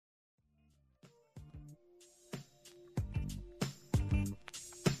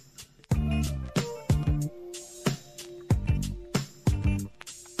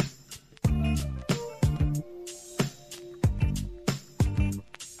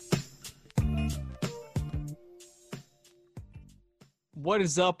What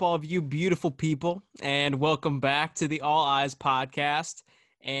is up, all of you beautiful people, and welcome back to the All Eyes podcast.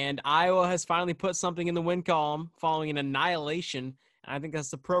 And Iowa has finally put something in the win column following an annihilation. And I think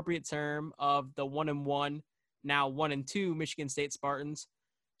that's the appropriate term of the 1-1, now 1-2 Michigan State Spartans.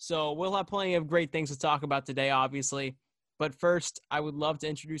 So we'll have plenty of great things to talk about today, obviously. But first, I would love to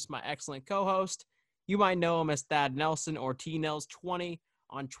introduce my excellent co-host. You might know him as Thad Nelson or TNels20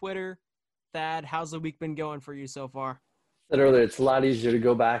 on Twitter. Thad, how's the week been going for you so far? Said earlier, it's a lot easier to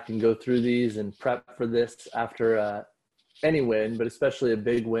go back and go through these and prep for this after any win, but especially a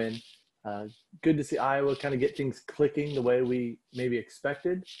big win. Good to see Iowa kind of get things clicking the way we maybe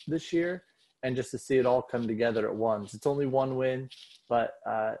expected this year, and just to see it all come together at once. It's only one win, but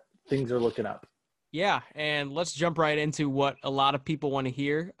things are looking up. Yeah, and let's jump right into what a lot of people want to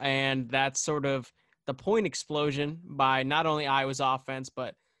hear, and that's sort of the point explosion by not only Iowa's offense,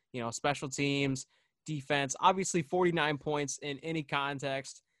 but special teams, defense. Obviously, 49 points in any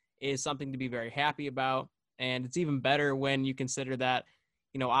context is something to be very happy about, and it's even better when you consider that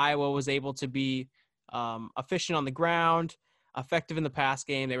Iowa was able to be efficient on the ground, effective in the pass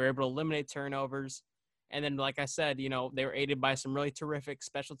game. They were able to eliminate turnovers. And then, like I said, they were aided by some really terrific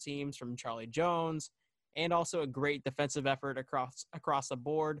special teams from Charlie Jones and also a great defensive effort across the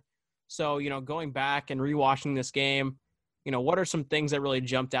board. So, going back and rewatching this game, what are some things that really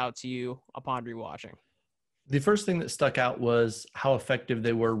jumped out to you upon rewatching? The first thing that stuck out was how effective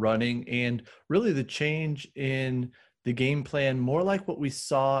they were running, and really the change in the game plan, more like what we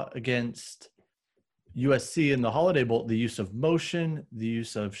saw against USC in the Holiday Bowl, the use of motion, the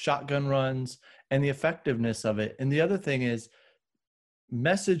use of shotgun runs, and the effectiveness of it. And the other thing is,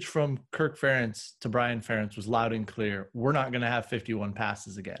 message from Kirk Ferentz to Brian Ferentz was loud and clear. We're not going to have 51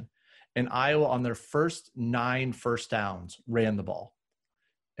 passes again. And Iowa, on their first 9 first downs, ran the ball.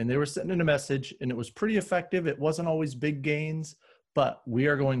 And they were sending a message, and it was pretty effective. It wasn't always big gains, but we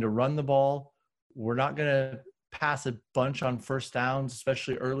are going to run the ball. We're not going to pass a bunch on first downs,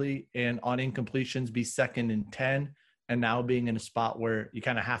 especially early, and on incompletions be 2nd and 10, and now being in a spot where you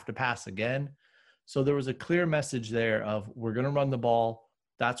kind of have to pass again. So there was a clear message there of we're going to run the ball.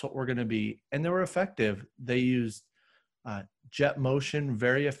 That's what we're going to be. And they were effective. They used jet motion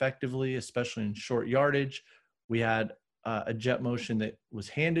very effectively, especially in short yardage. We had a jet motion that was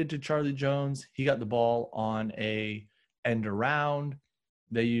handed to Charlie Jones. He got the ball on a end around.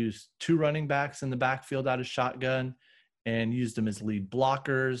 They used 2 running backs in the backfield out of shotgun and used them as lead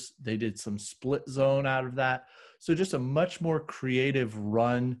blockers. They did some split zone out of that. So just a much more creative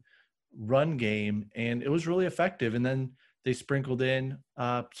run game, and it was really effective. And then they sprinkled in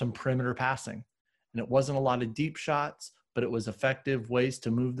some perimeter passing, and it wasn't a lot of deep shots, but it was effective ways to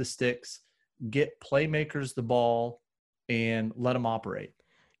move the sticks, get playmakers the ball, and let them operate.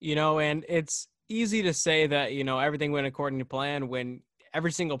 And it's easy to say that, everything went according to plan when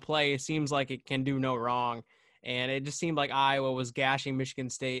every single play seems like it can do no wrong. And it just seemed like Iowa was gashing Michigan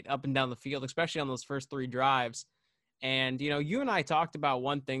State up and down the field, especially on those first 3 drives. And, you and I talked about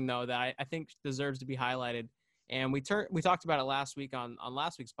one thing, though, that I think deserves to be highlighted. And we talked about it last week on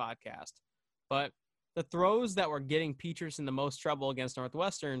last week's podcast. But the throws that were getting Petrus in the most trouble against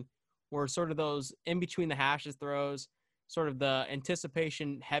Northwestern were sort of those in between the hashes throws, sort of the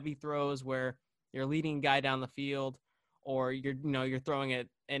anticipation heavy throws where you're leading a guy down the field, or you're throwing it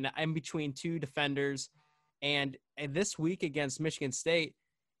in between 2 defenders. And this week against Michigan State,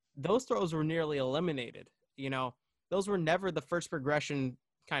 those throws were nearly eliminated. Those were never the first progression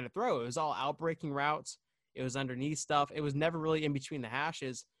kind of throw. It was all outbreaking routes. It was underneath stuff. It was never really in between the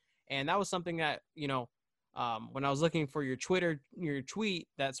hashes. And that was something that, when I was looking for your tweet,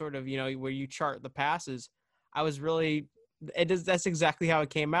 that sort of, where you chart the passes, I was really, that's exactly how it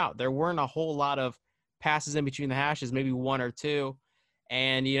came out. There weren't a whole lot of passes in between the hashes, maybe 1 or 2.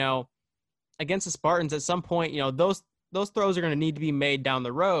 And, against the Spartans at some point, those throws are going to need to be made down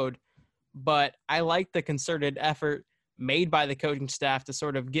the road. But I like the concerted effort made by the coaching staff to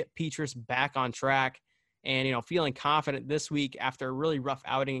sort of get Petrus back on track and, feeling confident this week after a really rough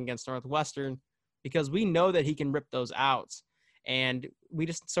outing against Northwestern, because we know that he can rip those outs. And we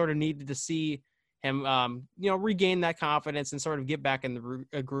just sort of needed to see him, regain that confidence and sort of get back in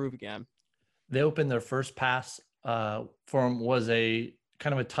the groove again. They opened their first pass for him was a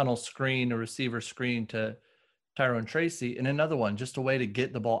kind of a tunnel screen, a receiver screen to Tyrone Tracy, and another one, just a way to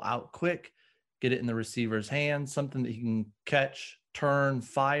get the ball out quick, get it in the receiver's hands, something that he can catch, turn,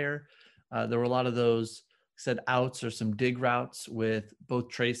 fire. There were a lot of those outs or some dig routes with both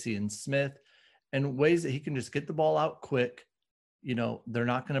Tracy and Smith, and ways that he can just get the ball out quick. They're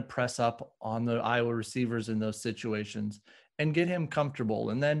not going to press up on the Iowa receivers in those situations, and get him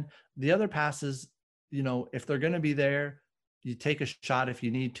comfortable. And then the other passes, if they're going to be there, you take a shot if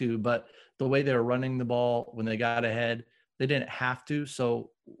you need to, but the way they were running the ball when they got ahead, they didn't have to.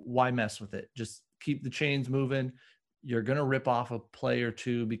 So why mess with it? Just keep the chains moving. You're going to rip off a play or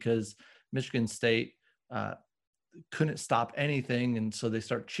two because Michigan State couldn't stop anything. And so they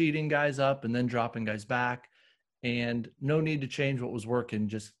start cheating guys up and then dropping guys back. And no need to change what was working.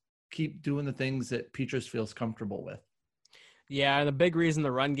 Just keep doing the things that Petrus feels comfortable with. Yeah, and the big reason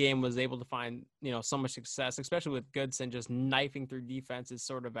the run game was able to find, so much success, especially with Goodson just knifing through defenses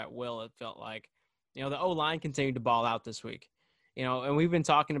sort of at will, it felt like. The O-line continued to ball out this week. And we've been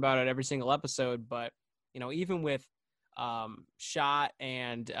talking about it every single episode, but, even with Schott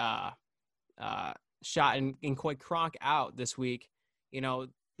and Coy Cronk out this week,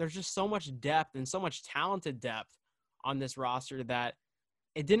 there's just so much depth and so much talented depth on this roster that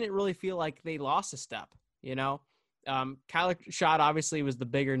it didn't really feel like they lost a step, Kyler Schott obviously was the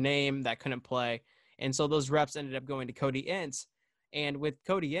bigger name that couldn't play. And so those reps ended up going to Cody Ince. And with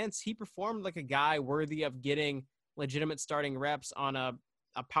Cody Ince, he performed like a guy worthy of getting legitimate starting reps on a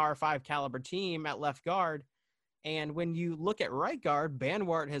Power 5 caliber team at left guard. And when you look at right guard,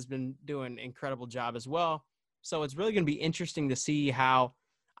 Banwart has been doing an incredible job as well. So it's really going to be interesting to see how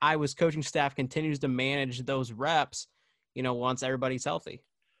Iowa's coaching staff continues to manage those reps, once everybody's healthy.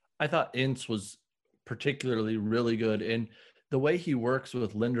 I thought Ince was particularly really good. And the way he works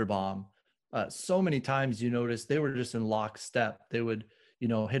with Linderbaum, so many times you notice they were just in lockstep. They would,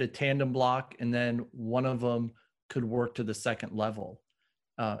 hit a tandem block and then one of them could work to the second level,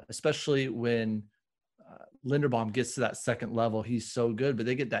 especially when Linderbaum gets to that second level. He's so good, but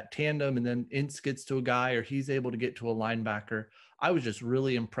they get that tandem and then Ince gets to a guy or he's able to get to a linebacker. I was just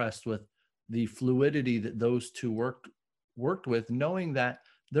really impressed with the fluidity that those two worked with, knowing that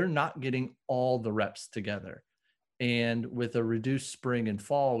they're not getting all the reps together. And with a reduced spring and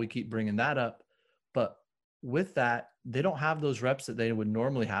fall, we keep bringing that up. But with that, they don't have those reps that they would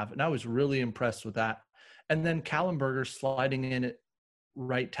normally have. And I was really impressed with that. And then Kallenberger sliding in at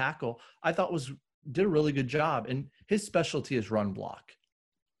right tackle, I thought did a really good job. And his specialty is run block.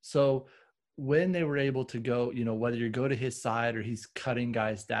 So when they were able to go, whether you go to his side or he's cutting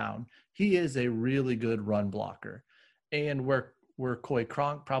guys down, he is a really good run blocker. And where Coy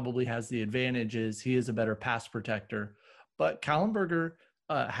Cronk probably has the advantage is he is a better pass protector. But Kallenberger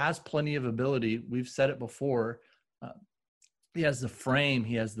has plenty of ability. We've said it before. He has the frame,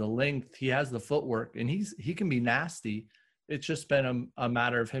 he has the length, he has the footwork, and he can be nasty. It's just been a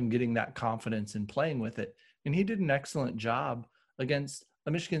matter of him getting that confidence and playing with it. And he did an excellent job against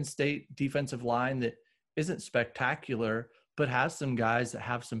a Michigan State defensive line that isn't spectacular, but has some guys that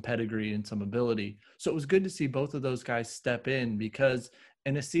have some pedigree and some ability. So it was good to see both of those guys step in, because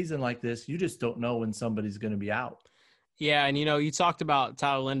in a season like this, you just don't know when somebody's going to be out. Yeah, and you talked about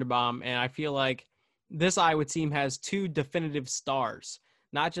Tyler Linderbaum, and I feel like this Iowa team has two definitive stars,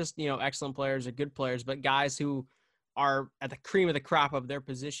 not just, excellent players or good players, but guys who are at the cream of the crop of their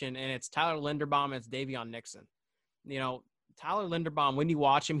position, and it's Tyler Linderbaum and it's Davion Nixon. Tyler Linderbaum, when you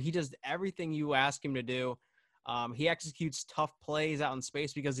watch him, he does everything you ask him to do. He executes tough plays out in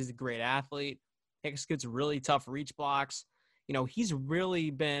space because he's a great athlete. He executes really tough reach blocks. He's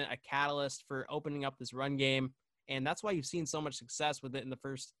really been a catalyst for opening up this run game, and that's why you've seen so much success with it in the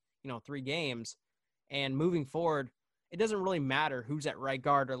first, 3 games. And moving forward, it doesn't really matter who's at right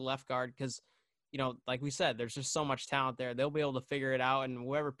guard or left guard because, like we said, there's just so much talent there. They'll be able to figure it out, and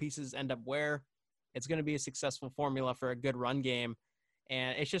whoever pieces end up where, it's going to be a successful formula for a good run game.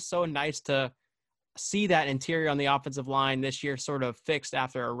 And it's just so nice to see that interior on the offensive line this year sort of fixed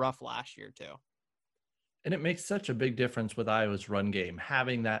after a rough last year too. And it makes such a big difference with Iowa's run game,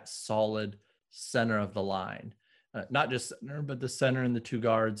 having that solid center of the line, not just center, but the center and the two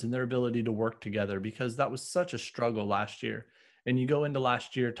guards and their ability to work together, because that was such a struggle last year. And you go into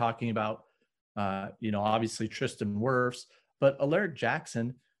last year talking about, obviously Tristan Wirfs, but Alaric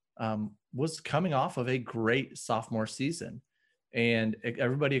Jackson was coming off of a great sophomore season. And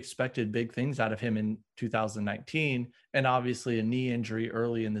everybody expected big things out of him in 2019. And obviously a knee injury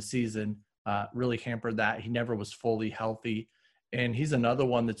early in the season really hampered that. He never was fully healthy. And he's another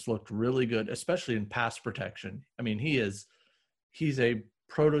one that's looked really good, especially in pass protection. I mean, he's a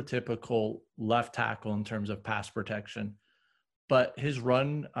prototypical left tackle in terms of pass protection. But his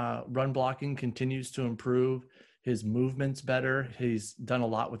run blocking continues to improve. His movement's better. He's done a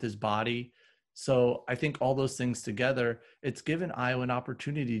lot with his body. So I think all those things together, it's given Iowa an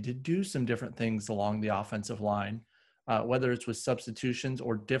opportunity to do some different things along the offensive line, whether it's with substitutions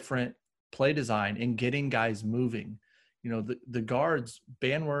or different play design and getting guys moving. The guards,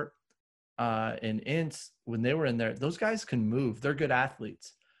 Banwart and Ince, when they were in there, those guys can move. They're good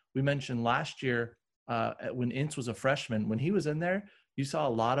athletes. We mentioned last year when Ince was a freshman, when he was in there, you saw a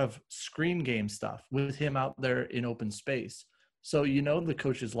lot of screen game stuff with him out there in open space. So, the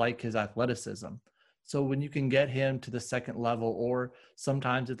coaches like his athleticism. So when you can get him to the second level, or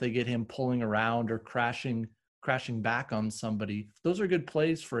sometimes if they get him pulling around or crashing back on somebody, those are good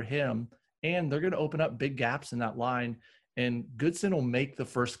plays for him. And they're going to open up big gaps in that line. And Goodson will make the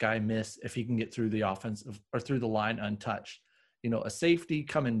first guy miss if he can get through the offensive or through the line untouched. A safety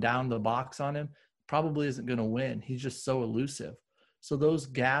coming down the box on him probably isn't going to win. He's just so elusive. So those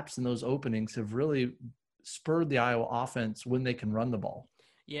gaps and those openings have really spurred the Iowa offense when they can run the ball.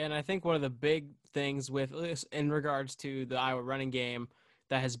 Yeah, and I think one of the big things in regards to the Iowa running game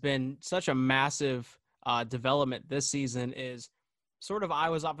that has been such a massive development this season is sort of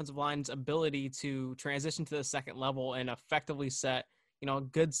Iowa's offensive line's ability to transition to the second level and effectively set,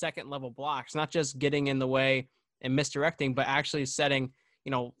 good second level blocks, not just getting in the way and misdirecting, but actually setting,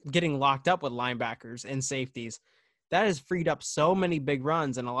 getting locked up with linebackers and safeties. That has freed up so many big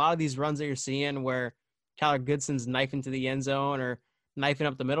runs. And a lot of these runs that you're seeing where Tyler Goodson's knifing to the end zone or knifing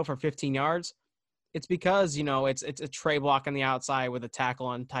up the middle for 15 yards, it's because, it's a tray block on the outside with a tackle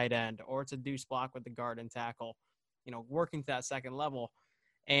on tight end, or it's a deuce block with the guard and tackle, working to that second level.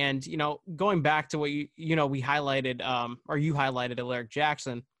 And, going back to what we highlighted, or you highlighted Alaric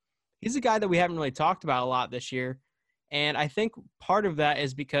Jackson, he's a guy that we haven't really talked about a lot this year. And I think part of that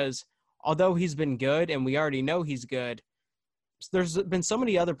is because although he's been good and we already know he's good, there's been so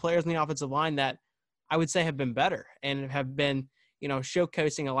many other players in the offensive line that I would say have been better and have been,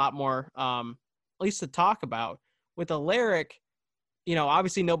 showcasing a lot more, at least to talk about. With Alaric,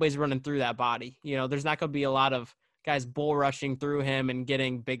 obviously nobody's running through that body. There's not going to be a lot of guys bull rushing through him and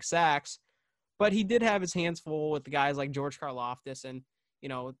getting big sacks, but he did have his hands full with the guys like George Karlaftis and,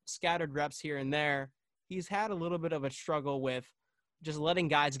 scattered reps here and there. He's had a little bit of a struggle with just letting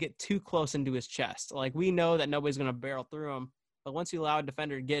guys get too close into his chest. Like, we know that nobody's going to barrel through him, but once you allow a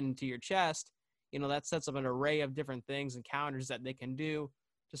defender to get into your chest, that sets up an array of different things and counters that they can do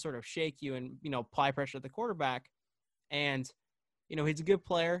to sort of shake you and, apply pressure at the quarterback. And, he's a good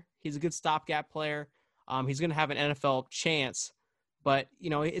player. He's a good stopgap player. He's going to have an NFL chance, but,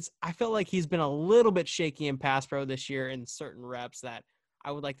 I feel like he's been a little bit shaky in pass pro this year in certain reps that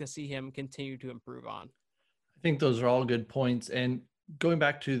I would like to see him continue to improve on. I think those are all good points. And going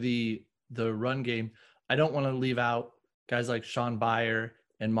back to the run game, I don't want to leave out guys like Sean Byer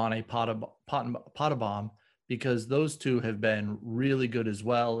and Mane Pottebaum, because those two have been really good as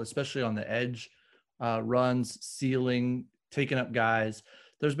well, especially on the edge runs, sealing, taking up guys.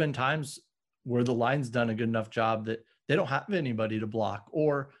 There's been times where the line's done a good enough job that they don't have anybody to block,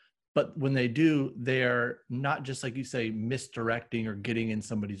 but when they do, they're not just, like you say, misdirecting or getting in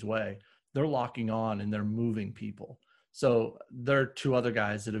somebody's way. They're locking on and they're moving people. So there are two other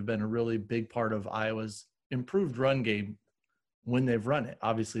guys that have been a really big part of Iowa's improved run game when they've run it.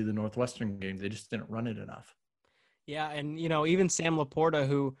 Obviously, the Northwestern game, they just didn't run it enough. Yeah, and, even Sam Laporta,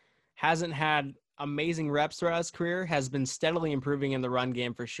 who hasn't had amazing reps throughout his career, has been steadily improving in the run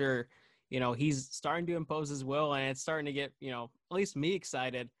game for sure. He's starting to impose his will, and it's starting to get, at least me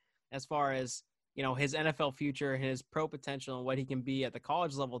excited as far as, his NFL future, his pro potential, and what he can be at the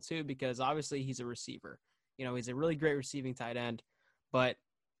college level too, because obviously he's a receiver. He's a really great receiving tight end. But,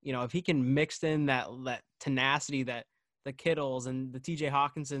 if he can mix in that tenacity that the Kittles and the TJ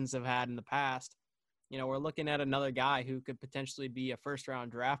Hawkinsons have had in the past, we're looking at another guy who could potentially be a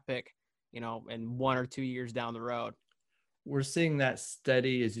first-round draft pick, in 1 or 2 years down the road. We're seeing that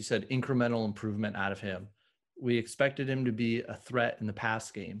steady, as you said, incremental improvement out of him. We expected him to be a threat in the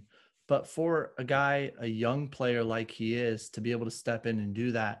pass game. But for a young player like he is, to be able to step in and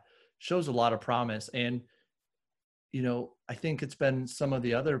do that shows a lot of promise. And, I think it's been some of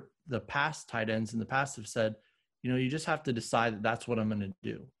the past tight ends in the past have said, you just have to decide that that's what I'm going to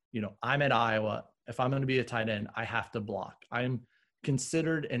do. I'm at Iowa. If I'm going to be a tight end, I have to block. I'm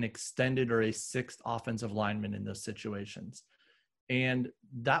considered an extended or a sixth offensive lineman in those situations. And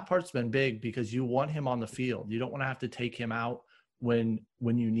that part's been big because you want him on the field. You don't want to have to take him out when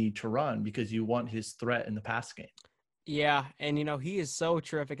you need to run, because you want his threat in the pass game. Yeah, and he is so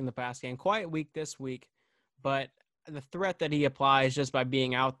terrific in the pass game. Quite weak this week, but the threat that he applies just by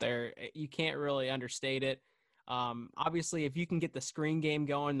being out there, you can't really understate it. Obviously, if you can get the screen game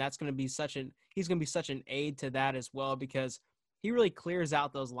going, he's going to be such an aid to that as well, because he really clears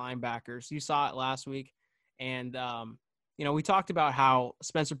out those linebackers. You saw it last week, and we talked about how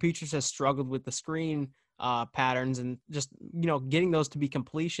Spencer Petras has struggled with the screen patterns and just, getting those to be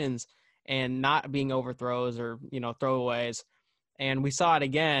completions and not being overthrows or, throwaways. And we saw it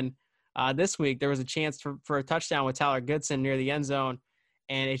again this week. There was a chance for a touchdown with Tyler Goodson near the end zone.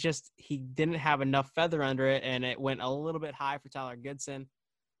 And it's just he didn't have enough feather under it, and it went a little bit high for Tyler Goodson.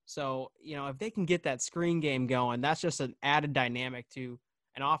 So, if they can get that screen game going, that's just an added dynamic to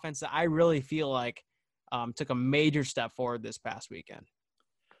an offense that I really feel like took a major step forward this past weekend.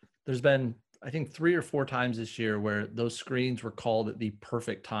 There's been, I think, 3 or 4 times this year where those screens were called at the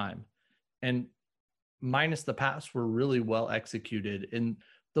perfect time. And minus the pass were really well executed. And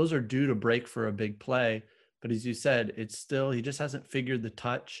those are due to break for a big play. But as you said, it's still, he just hasn't figured the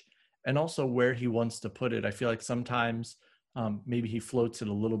touch and also where he wants to put it. I feel like sometimes maybe he floats it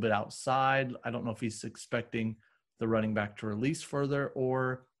a little bit outside. I don't know if he's expecting the running back to release further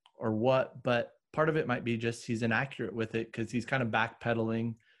or what, but part of it might be just he's inaccurate with it because he's kind of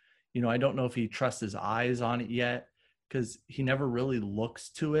backpedaling. I don't know if he trusts his eyes on it yet because he never really looks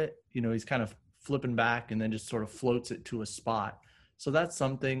to it. He's kind of flipping back and then just sort of floats it to a spot. So that's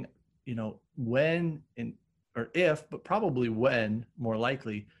something, when or if, but probably when, more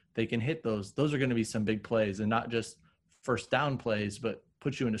likely, they can hit those are going to be some big plays and not just first down plays, but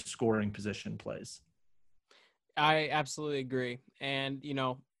put you into scoring position plays. I absolutely agree. And,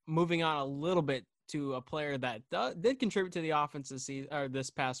 moving on a little bit to a player that did contribute to the offense this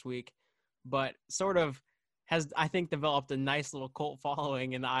past week, but sort of has, I think, developed a nice little cult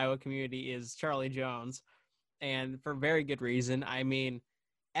following in the Iowa community is Charlie Jones. And for very good reason. I mean,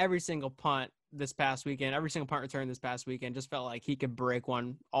 every single punt return this past weekend just felt like he could break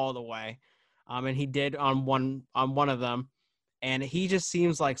one all the way. And he did on one of them. And he just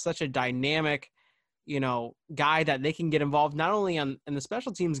seems like such a dynamic, guy that they can get involved not only in the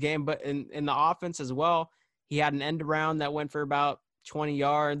special teams game, but in the offense as well. He had an end around that went for about 20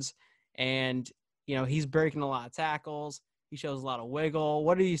 yards. And, he's breaking a lot of tackles. He shows a lot of wiggle.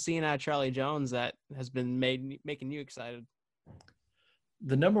 What are you seeing out of Charlie Jones that has been making you excited?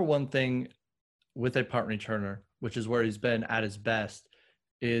 The number one thing with a punt returner, which is where he's been at his best,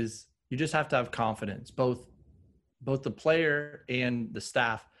 is you just have to have confidence, both the player and the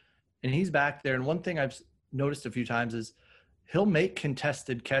staff. And he's back there. And one thing I've noticed a few times is he'll make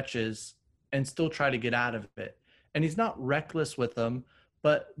contested catches and still try to get out of it. And he's not reckless with them,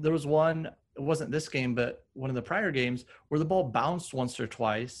 but there was one, it wasn't this game, but one of the prior games where the ball bounced once or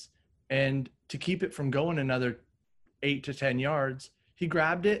twice. And to keep it from going another 8 to 10 yards, he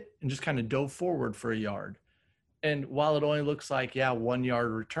grabbed it and just kind of dove forward for a yard. And while it only looks like, 1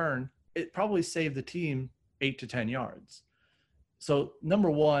 yard return, it probably saved the team 8 to 10 yards. So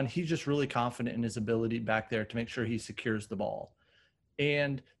number one, he's just really confident in his ability back there to make sure he secures the ball.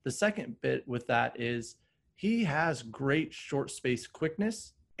 And the second bit with that is he has great short space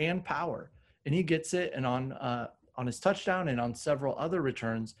quickness and power, and he gets it. And on his touchdown and on several other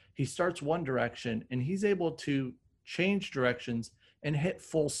returns, he starts one direction and he's able to change directions and hit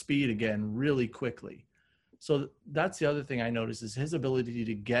full speed again really quickly. So that's the other thing I noticed is his ability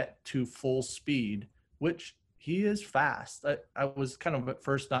to get to full speed, which he is fast. I was kind of at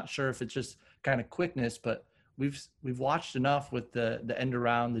first not sure if it's just kind of quickness, but we've watched enough with the end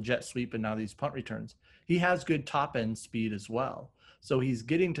around, the jet sweep, and now these punt returns. He has good top end speed as well. So he's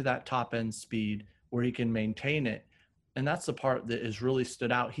getting to that top end speed where he can maintain it. And that's the part that has really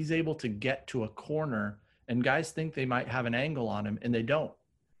stood out. He's able to get to a corner and guys think they might have an angle on him and they don't.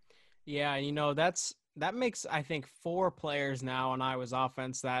 Yeah. That makes, I think, 4 players now on Iowa's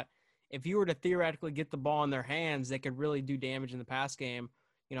offense that if you were to theoretically get the ball in their hands, they could really do damage in the pass game.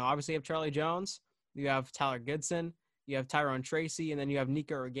 Obviously you have Charlie Jones, you have Tyler Goodson, you have Tyrone Tracy, and then you have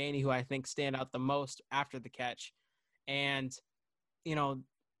Nico Ragaini, who I think stand out the most after the catch. And,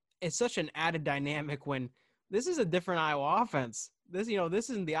 it's such an added dynamic when this is a different Iowa offense. This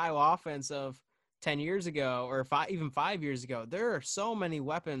isn't the Iowa offense of 10 years ago or even 5 years ago. There are so many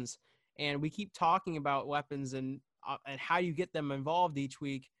weapons, and we keep talking about weapons and how you get them involved each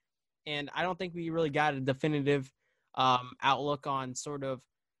week. And I don't think we really got a definitive outlook on sort of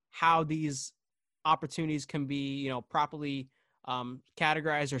how these opportunities can be, properly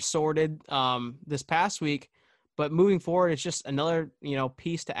categorized or sorted this past week. But moving forward, it's just another,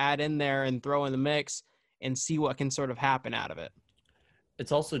 piece to add in there and throw in the mix and see what can sort of happen out of it.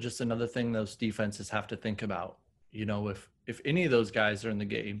 It's also just another thing those defenses have to think about. If any of those guys are in the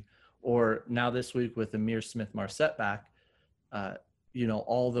game, or now this week with Ihmir Smith-Marsette back,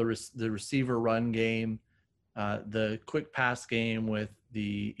 all the receiver run game, the quick pass game with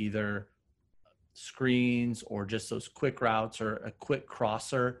the either screens or just those quick routes or a quick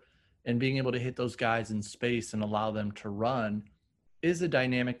crosser, and being able to hit those guys in space and allow them to run is a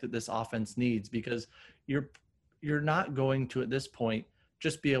dynamic that this offense needs, because you're not going to, at this point,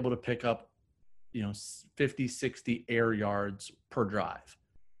 just be able to pick up 50, 60 air yards per drive.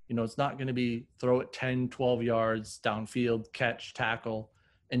 It's not going to be throw it 10, 12 yards downfield, catch, tackle.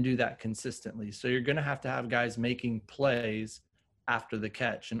 and do that consistently. So you're going to have guys making plays after the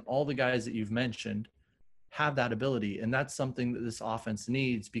catch. And all the guys that you've mentioned have that ability. And that's something that this offense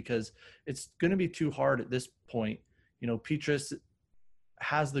needs, because it's going to be too hard at this point. You know, Petrus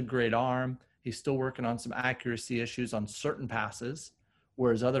has the great arm. He's still working on some accuracy issues on certain passes,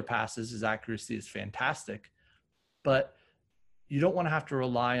 whereas other passes, his accuracy is fantastic. But you don't want to have to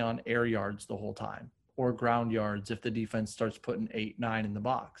rely on air yards the whole time, or ground yards if the defense starts putting 8, 9 in the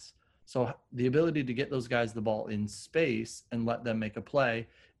box. So the ability to get those guys the ball in space and let them make a play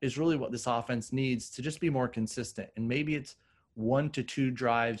is really what this offense needs to just be more consistent. And maybe it's 1 to 2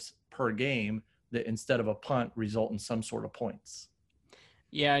 drives per game that instead of a punt result in some sort of points.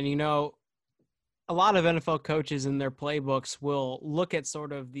 Yeah, and you know, a lot of NFL coaches in their playbooks will look at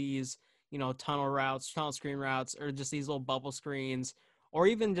sort of these, you know, tunnel routes, tunnel screen routes, or just these little bubble screens, or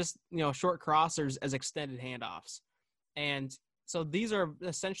even just, you know, short crossers as extended handoffs. And so these are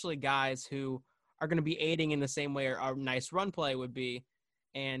essentially guys who are going to be aiding in the same way a nice run play would be.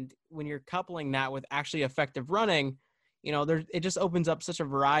 And when you're coupling that with actually effective running, you know, it just opens up such a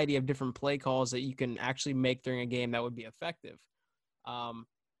variety of different play calls that you can actually make during a game that would be effective. You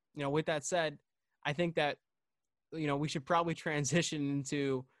know, with that said, I think that, you know, we should probably transition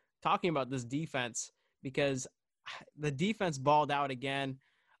into talking about this defense, because the defense balled out again.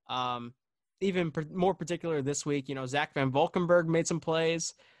 Even more particular this week, you know, Zach Van Valkenburg made some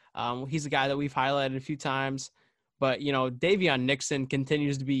plays. He's a guy that we've highlighted a few times. But, you know, Davion Nixon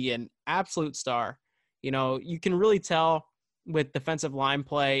continues to be an absolute star. You know, you can really tell with defensive line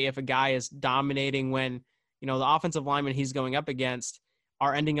play if a guy is dominating when, you know, the offensive linemen he's going up against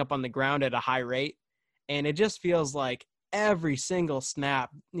are ending up on the ground at a high rate. And it just feels like every single snap,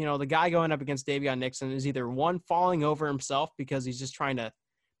 you know, the guy going up against Davion Nixon is either one, falling over himself because he's just trying to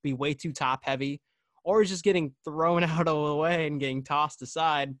be way too top heavy, or he's just getting thrown out of the way and getting tossed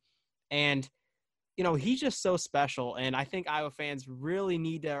aside. And, you know, he's just so special. And I think Iowa fans really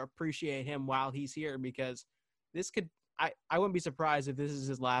need to appreciate him while he's here, because this could, I wouldn't be surprised if this is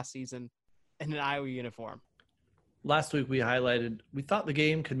his last season in an Iowa uniform. Last week we thought the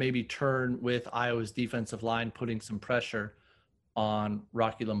game could maybe turn with Iowa's defensive line putting some pressure on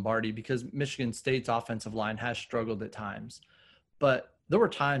Rocky Lombardi, because Michigan State's offensive line has struggled at times. But there were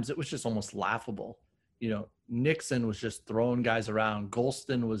times it was just almost laughable. You know, Nixon was just throwing guys around.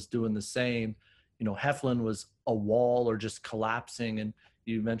 Golston was doing the same. You know, Heflin was a wall or just collapsing. And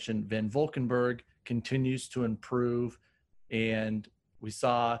you mentioned Van Valkenburg continues to improve. And we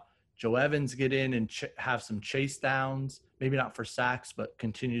saw Joe Evans get in and have some chase downs, maybe not for sacks, but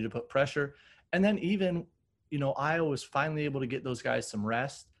continue to put pressure. And then even, you know, Iowa was finally able to get those guys some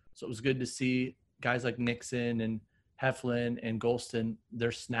rest. So it was good to see guys like Nixon and Heflin and Golston,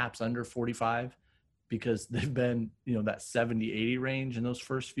 their snaps under 45, because they've been, you know, that 70, 80 range in those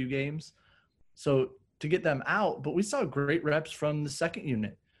first few games. So to get them out, but we saw great reps from the second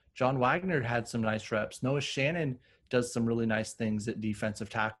unit. John Wagner had some nice reps. Noah Shannon does some really nice things at defensive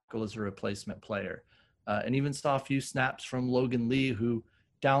tackle as a replacement player. And even saw a few snaps from Logan Lee, who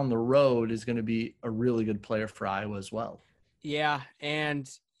down the road is going to be a really good player for Iowa as well. Yeah. And,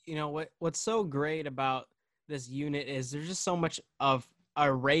 you know, what's so great about this unit is there's just so much of an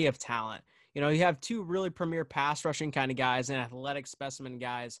array of talent. You know, you have two really premier pass rushing kind of guys and athletic specimen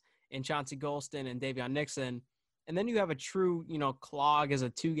guys in Chauncey Golston and Davion Nixon. And then you have a true, you know, clog as a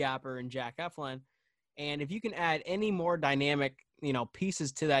two-gapper in Jack Heflin. And if you can add any more dynamic, you know,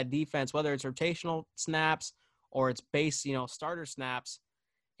 pieces to that defense, whether it's rotational snaps or it's base, you know, starter snaps,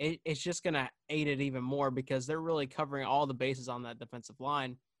 it's just going to aid it even more, because they're really covering all the bases on that defensive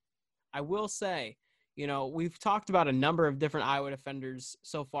line. I will say, you know, we've talked about a number of different Iowa defenders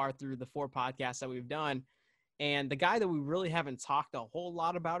so far through the 4 podcasts that we've done. And the guy that we really haven't talked a whole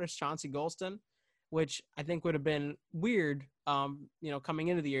lot about is Chauncey Golston, which I think would have been weird, you know, coming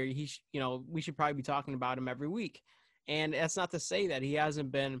into the year. You know, we should probably be talking about him every week. And that's not to say that he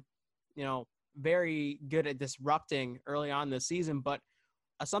hasn't been, you know, very good at disrupting early on this season, but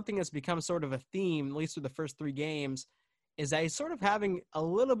something that's become sort of a theme, at least through the first 3 games, is that he's sort of having a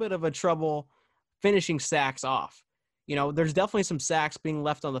little bit of a trouble finishing sacks off. You know, there's definitely some sacks being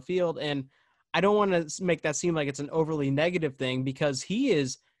left on the field, and I don't want to make that seem like it's an overly negative thing, because he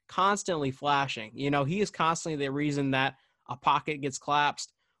is constantly flashing. You know, he is constantly the reason that a pocket gets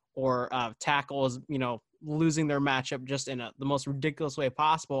collapsed or tackle is, you know, losing their matchup just in the most ridiculous way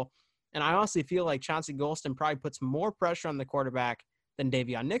possible. And I honestly feel like Chauncey Golston probably puts more pressure on the quarterback than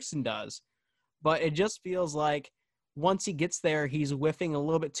Davion Nixon does. But it just feels like once he gets there, he's whiffing a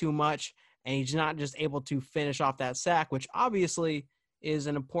little bit too much, and he's not just able to finish off that sack, which obviously is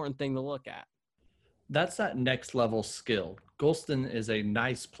an important thing to look at. That's that next level skill. Golston is a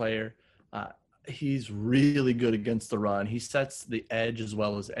nice player. He's really good against the run. He sets the edge as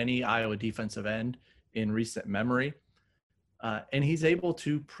well as any Iowa defensive end in recent memory. And he's able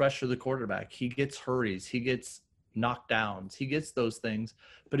to pressure the quarterback. He gets hurries. He gets knockdowns. He gets those things.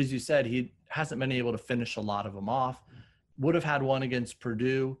 But as you said, he hasn't been able to finish a lot of them off. Would have had one against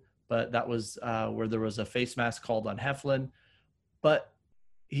Purdue, but that was where there was a face mask called on Heflin. But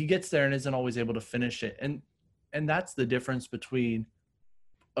he gets there and isn't always able to finish it. And that's the difference between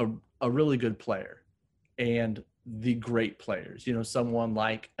a really good player and the great players. You know, someone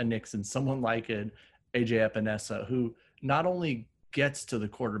like a Nixon, someone like an AJ Epinesa, who not only gets to the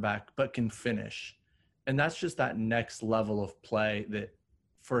quarterback, but can finish. And that's just that next level of play that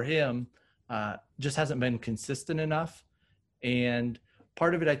for him just hasn't been consistent enough. And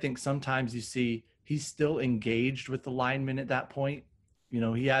part of it, I think sometimes you see he's still engaged with the lineman at that point. You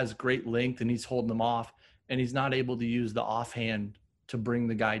know, he has great length and he's holding them off, and he's not able to use the offhand to bring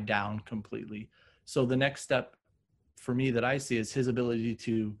the guy down completely. So the next step for me that I see is his ability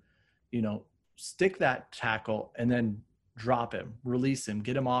to, you know, stick that tackle and then drop him, release him,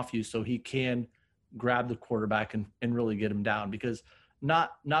 get him off you so he can grab the quarterback and really get him down. Because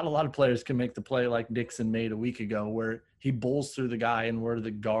not a lot of players can make the play like Dixon made a week ago, where he bowls through the guy and where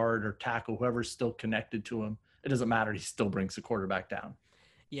the guard or tackle, whoever's still connected to him, it doesn't matter. He still brings the quarterback down.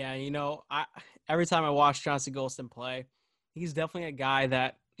 Yeah, you know, every time I watch Chauncey Golston play, he's definitely a guy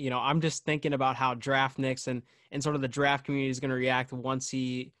that, you know, I'm just thinking about how Draft Nicks and sort of the draft community is going to react once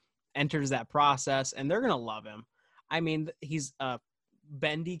he enters that process, and they're going to love him. I mean, he's a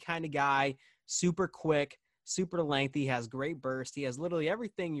bendy kind of guy, super quick, super lengthy, has great burst. He has literally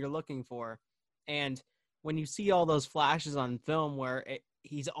everything you're looking for. And when you see all those flashes on film where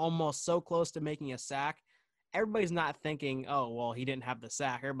he's almost so close to making a sack, everybody's not thinking, oh, well, he didn't have the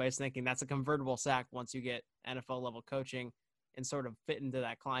sack. Everybody's thinking that's a convertible sack once you get NFL level coaching and sort of fit into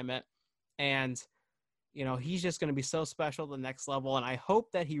that climate. And, you know, he's just going to be so special at the next level. And I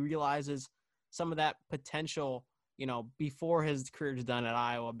hope that he realizes some of that potential, you know, before his career is done at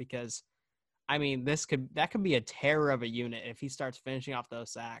Iowa, because I mean, that could be a terror of a unit if he starts finishing off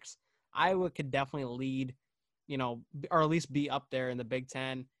those sacks. Iowa could definitely lead, you know, or at least be up there in the Big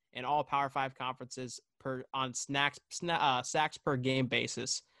Ten and all Power 5 conferences on sacks per game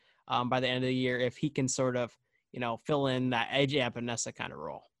basis by the end of the year, if he can sort of, you know, fill in that AJ Epinesa kind of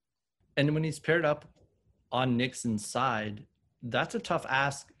role. And when he's paired up on Nixon's side, that's a tough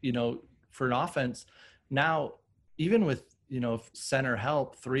ask, you know, for an offense. Now, even with, you know, center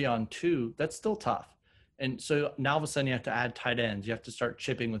help 3-on-2, that's still tough. And so now all of a sudden you have to add tight ends. You have to start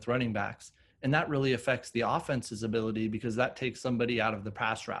chipping with running backs. And that really affects the offense's ability, because that takes somebody out of the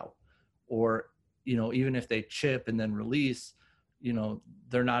pass route. Or, you know, even if they chip and then release, you know,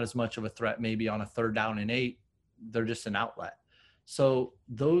 they're not as much of a threat maybe on a 3rd down and 8. They're just an outlet. So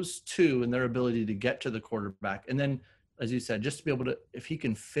those two and their ability to get to the quarterback, and then, as you said, just to be able to, if he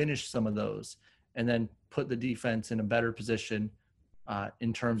can finish some of those and then put the defense in a better position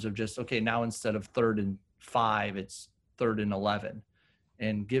in terms of just, okay, now instead of 3rd and 5, it's 3rd and 11,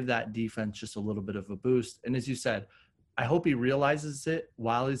 and give that defense just a little bit of a boost. And as you said, I hope he realizes it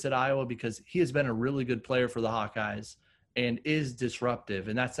while he's at Iowa, because he has been a really good player for the Hawkeyes and is disruptive.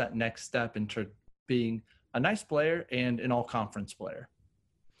 And that's that next step into being a nice player and an all-conference player.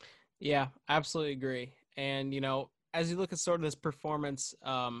 Yeah, absolutely agree. And, you know, as you look at sort of this performance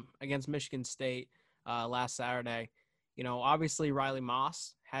against Michigan State last Saturday, you know, obviously Riley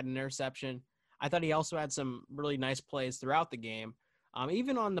Moss had an interception. I thought he also had some really nice plays throughout the game.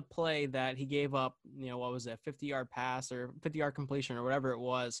 Even on the play that he gave up, you know, what was it, 50-yard pass or 50-yard completion or whatever it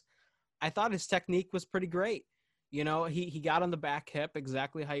was, I thought his technique was pretty great. You know, he got on the back hip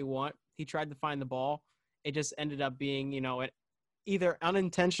exactly how you want. He tried to find the ball. It just ended up being, you know, either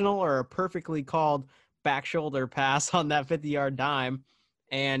unintentional or a perfectly called back shoulder pass on that 50-yard dime.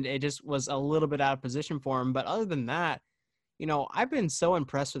 And it just was a little bit out of position for him. But other than that, you know, I've been so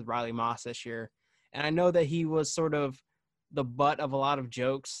impressed with Riley Moss this year. And I know that he was sort of the butt of a lot of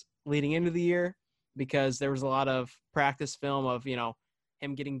jokes leading into the year, because there was a lot of practice film of, you know,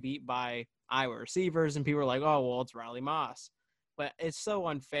 him getting beat by Iowa receivers, and people were like, oh, well, it's Riley Moss. But it's so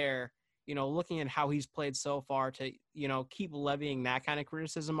unfair, you know, looking at how he's played so far, to, you know, keep levying that kind of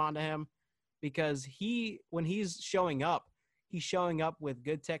criticism onto him, because when he's showing up with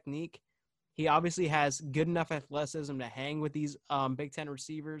good technique. He obviously has good enough athleticism to hang with these Big Ten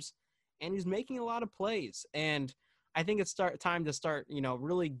receivers, and he's making a lot of plays. And I think it's time to start, you know,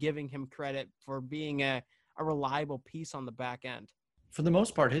 really giving him credit for being a reliable piece on the back end. For the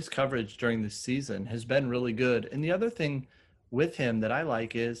most part, his coverage during the season has been really good. And the other thing with him that I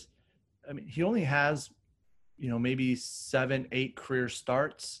like is, I mean, he only has, maybe 7, 8 career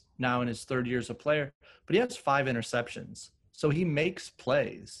starts now in his third year as a player, but he has 5 interceptions. So he makes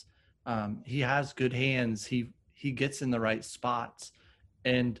plays. He has good hands. He gets in the right spots.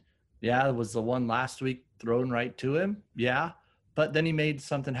 And yeah, it was the one last week thrown right to him. Yeah. But then he made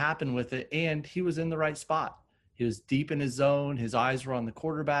something happen with it, and he was in the right spot. He was deep in his zone. His eyes were on the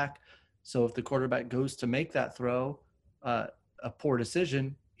quarterback. So if the quarterback goes to make that throw, a poor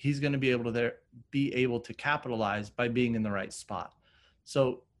decision, he's going to be able to capitalize by being in the right spot.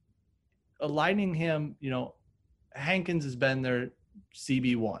 So aligning him, Hankins has been their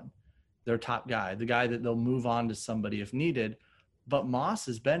CB1, their top guy, the guy that they'll move on to somebody if needed. But Moss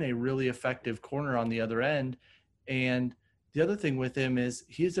has been a really effective corner on the other end. And the other thing with him is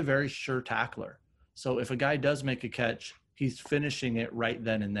he's a very sure tackler. So if a guy does make a catch, he's finishing it right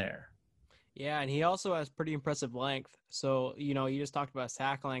then and there. Yeah, and he also has pretty impressive length. So, you just talked about his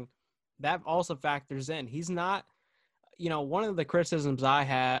tackling. That also factors in. He's not, one of the criticisms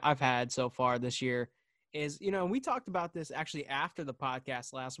I've had so far this year is, we talked about this actually after the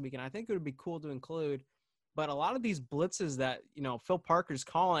podcast last week, and I think it would be cool to include, but a lot of these blitzes that, Phil Parker's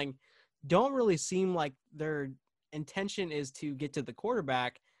calling don't really seem like their intention is to get to the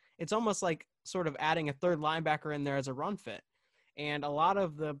quarterback. It's almost like sort of adding a third linebacker in there as a run fit. And a lot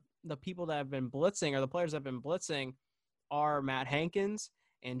of the people that have been blitzing, or the players that have been blitzing, are Matt Hankins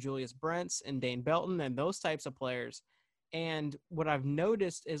and Julius Brents and Dane Belton and those types of players. And what I've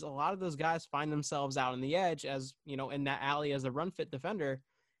noticed is a lot of those guys find themselves out on the edge as, in that alley as a run fit defender,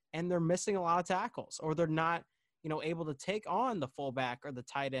 and they're missing a lot of tackles, or they're not, able to take on the fullback or the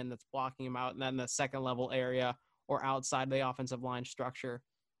tight end that's blocking him out, and then the second level area or outside the offensive line structure.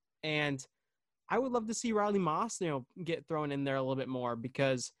 And I would love to see Riley Moss, get thrown in there a little bit more,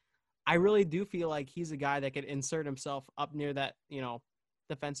 because I really do feel like he's a guy that could insert himself up near that,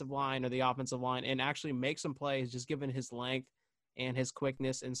 defensive line or the offensive line and actually make some plays, just given his length and his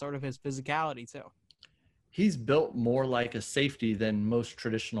quickness and sort of his physicality too. He's built more like a safety than most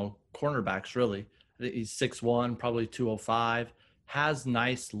traditional cornerbacks, really. He's 6'1", probably 205, has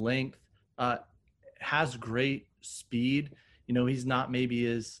nice length, has great speed. He's not maybe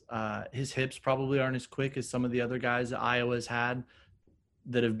his hips probably aren't as quick as some of the other guys that Iowa's had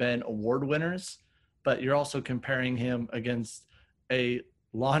that have been award winners, but you're also comparing him against a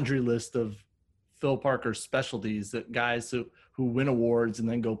laundry list of Phil Parker specialties, that guys who win awards and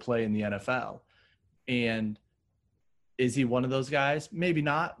then go play in the NFL. And is he one of those guys? Maybe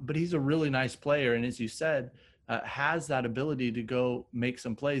not, but he's a really nice player. And as you said, has that ability to go make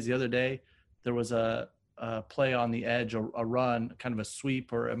some plays. The other day, there was a play on the edge, a run, kind of a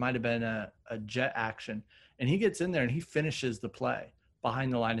sweep, or it might have been a jet action. And he gets in there and he finishes the play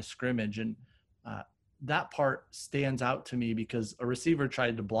behind the line of scrimmage. And that part stands out to me because a receiver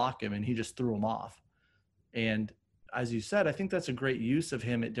tried to block him and he just threw him off. And as you said, I think that's a great use of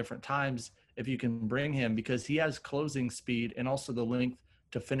him at different times if you can bring him, because he has closing speed and also the length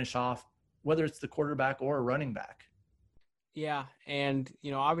to finish off, whether it's the quarterback or a running back. Yeah. And,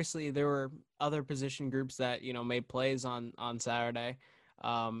 obviously there were other position groups that, made plays on Saturday.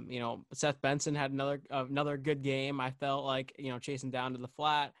 Seth Benson had another good game. I felt like, chasing down to the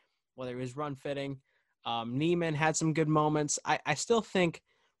flat, whether it was run fitting. Neiman had some good moments. I still think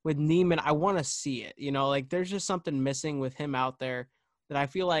with Neiman, I want to see it, there's just something missing with him out there that I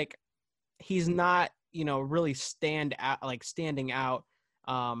feel like he's not, really standing out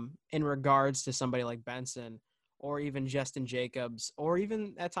in regards to somebody like Benson or even Justin Jacobs or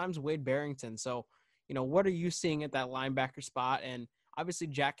even at times Wade Barrington. So, what are you seeing at that linebacker spot? And obviously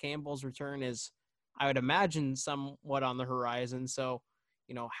Jack Campbell's return is, I would imagine, somewhat on the horizon. So,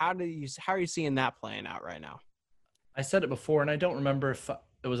 how are you seeing that playing out right now? I said it before, and I don't remember if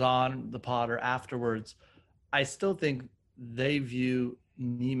it was on the pod or afterwards. I still think they view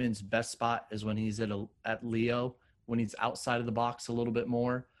Neiman's best spot is when he's at Leo, when he's outside of the box a little bit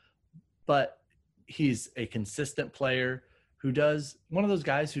more. But he's a consistent player one of those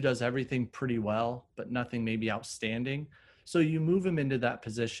guys who does everything pretty well, but nothing maybe outstanding. So you move him into that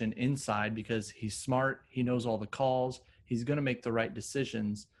position inside because he's smart. He knows all the calls. He's going to make the right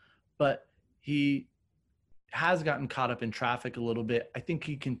decisions, but he has gotten caught up in traffic a little bit. I think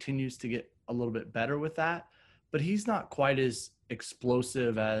he continues to get a little bit better with that, but he's not quite as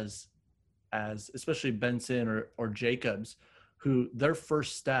explosive as especially Benson or Jacobs, who their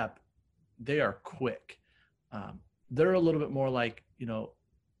first step, they are quick. They're a little bit more like,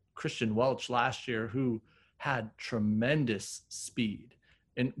 Christian Welch last year, who had tremendous speed,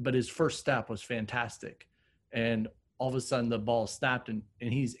 but his first step was fantastic. And all of a sudden the ball snapped and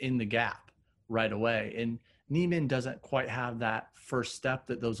he's in the gap right away. And Neiman doesn't quite have that first step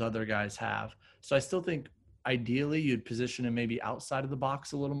that those other guys have. So I still think ideally you'd position him maybe outside of the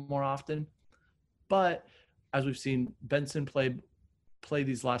box a little more often. But as we've seen Benson play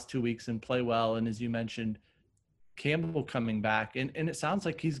these last 2 weeks and play well, and as you mentioned, Campbell coming back, and it sounds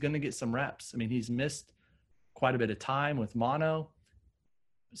like he's going to get some reps. I mean, he's missed quite a bit of time with mono,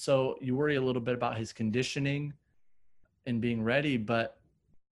 so you worry a little bit about his conditioning and being ready, but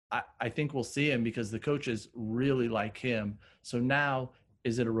I think we'll see him because the coaches really like him. So now,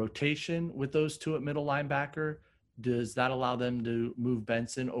 is it a rotation with those two at middle linebacker? Does that allow them to move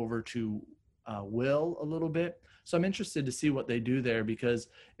Benson over to Will a little bit? So I'm interested to see what they do there, because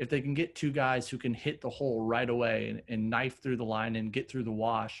if they can get two guys who can hit the hole right away and knife through the line and get through the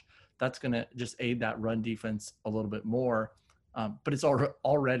wash, that's going to just aid that run defense a little bit more. But it's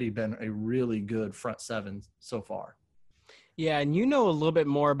already been a really good front seven so far. Yeah, and you know a little bit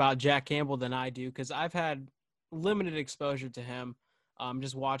more about Jack Campbell than I do, because I've had limited exposure to him,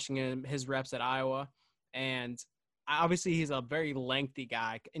 just watching his reps at Iowa. And obviously he's a very lengthy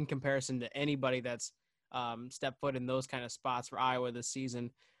guy in comparison to anybody that's stepped foot in those kind of spots for Iowa this season.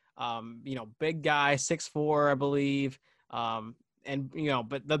 Big guy, 6'4", I believe.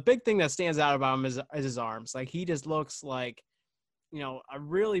 But the big thing that stands out about him is his arms. Like, he just looks like, a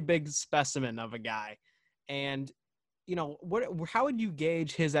really big specimen of a guy. And, how would you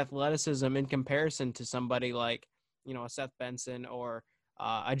gauge his athleticism in comparison to somebody like, a Seth Benson or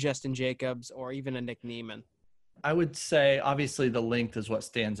a Justin Jacobs or even a Nick Niemann? I would say obviously the length is what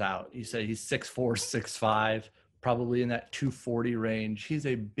stands out. You say he's 6'4", 6'5", probably in that 240 range. He's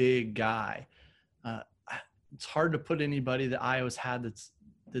a big guy. It's hard to put anybody that Iowa's had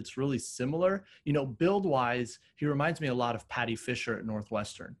that's really similar. Build wise, he reminds me a lot of Patty Fisher at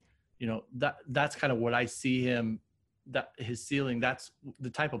Northwestern. That's kind of what I see him, that his ceiling, that's the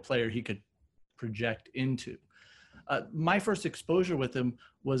type of player he could project into. My first exposure with him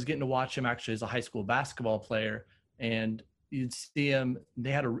was getting to watch him actually as a high school basketball player, and you'd see him.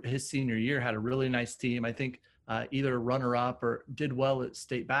 His senior year had a really nice team. I think either runner up or did well at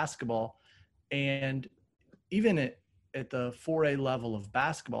state basketball, and even at the 4A level of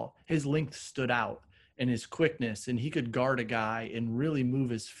basketball, his length stood out and his quickness, and he could guard a guy and really move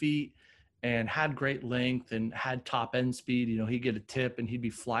his feet, and had great length and had top end speed. He'd get a tip and he'd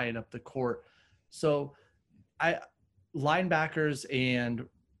be flying up the court. So linebackers and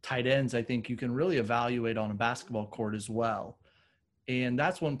tight ends, I think you can really evaluate on a basketball court as well. And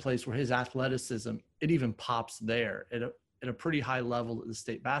that's one place where his athleticism, it even pops there at a pretty high level at the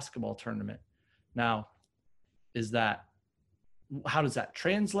state basketball tournament. Now, how does that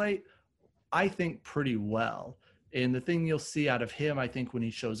translate? I think pretty well. And the thing you'll see out of him, I think, when he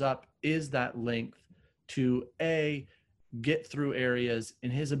shows up is that length to get through areas,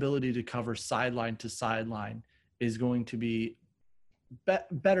 and his ability to cover sideline to sideline is going to be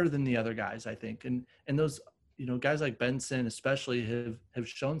better than the other guys, I think. And those, guys like Benson especially have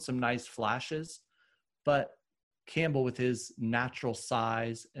shown some nice flashes, but Campbell, with his natural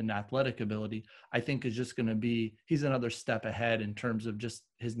size and athletic ability, I think is just going to he's another step ahead in terms of just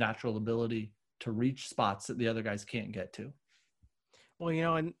his natural ability to reach spots that the other guys can't get to.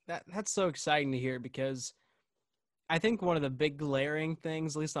 Well, and that's so exciting to hear, because I think one of the big glaring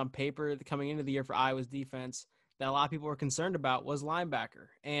things, at least on paper, coming into the year for Iowa's defense that a lot of people were concerned about was linebacker.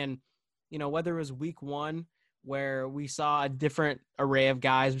 And, whether it was week one where we saw a different array of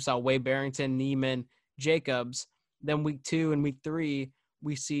guys, we saw Wade Barrington, Niemann, Jacobs, then week 2 and week 3,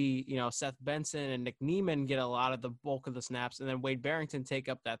 we see, Seth Benson and Nick Niemann get a lot of the bulk of the snaps, and then Wade Barrington take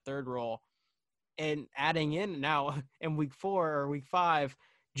up that third role. And adding in now in week 4 or week 5,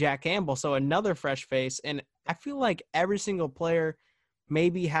 Jack Campbell. So another fresh face. And I feel like every single player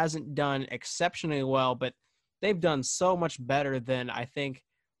maybe hasn't done exceptionally well, but they've done so much better than I think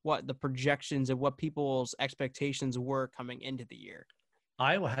what the projections of what people's expectations were coming into the year.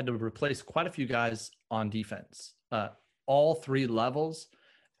 Iowa had to replace quite a few guys on defense, all 3 levels.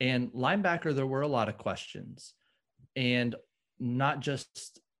 And linebacker, there were a lot of questions. And not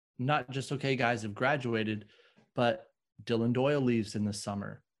just okay, guys have graduated, but Dylan Doyle leaves in the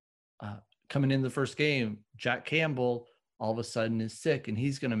summer. Coming in the first game, Jack Campbell all of a sudden is sick and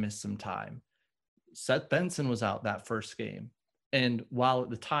he's going to miss some time. Seth Benson was out that first game. And while at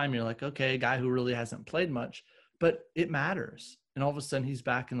the time you're like, okay, a guy who really hasn't played much, but it matters. And all of a sudden he's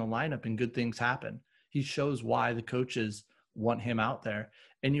back in the lineup and good things happen. He shows why the coaches want him out there.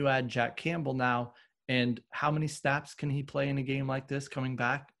 And you add Jack Campbell now, and how many snaps can he play in a game like this coming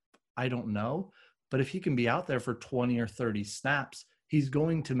back? I don't know. But if he can be out there for 20 or 30 snaps, he's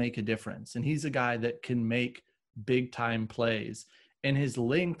going to make a difference. And he's a guy that can make big time plays. And his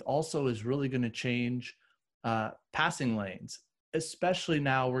length also is really going to change passing lanes, especially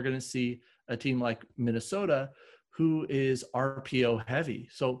now we're going to see a team like Minnesota, who is RPO heavy.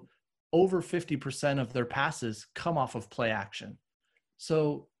 So over 50% of their passes come off of play action.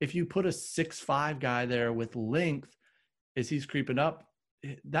 So if you put a 6'5" guy there with length as he's creeping up,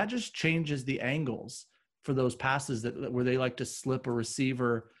 that just changes the angles for those passes that where they like to slip a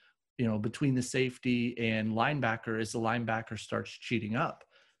receiver, between the safety and linebacker as the linebacker starts cheating up.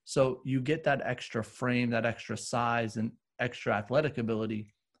 So you get that extra frame, that extra size and extra athletic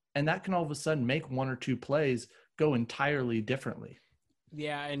ability, and that can all of a sudden make one or two plays go entirely differently.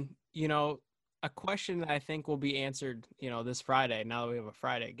 Yeah, and a question that I think will be answered, this Friday. Now that we have a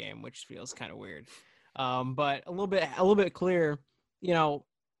Friday game, which feels kind of weird, but a little bit clear.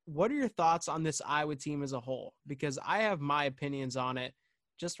 What are your thoughts on this Iowa team as a whole? Because I have my opinions on it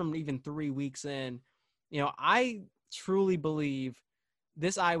just from even 3 weeks in. I truly believe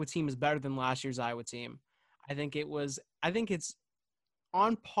this Iowa team is better than last year's Iowa team. I think it's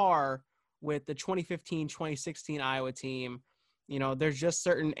on par with the 2015, 2016 Iowa team. There's just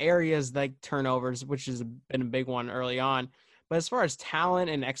certain areas like turnovers, which has been a big one early on. But as far as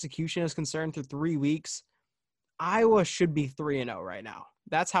talent and execution is concerned through 3 weeks, Iowa should be 3-0 right now.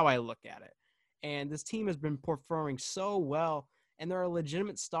 That's how I look at it. And this team has been performing so well, and there are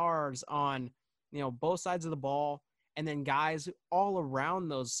legitimate stars on, both sides of the ball, and then guys all around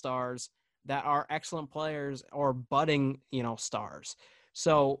those stars that are excellent players or budding, stars.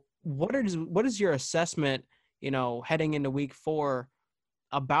 So what is your assessment, heading into week 4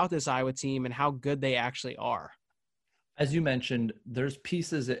 about this Iowa team and how good they actually are? As you mentioned, there's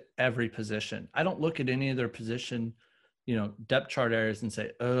pieces at every position. I don't look at any of their position, depth chart areas and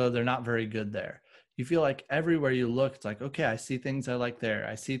say, oh, they're not very good there. You feel like everywhere you look, it's like, okay, I see things I like there.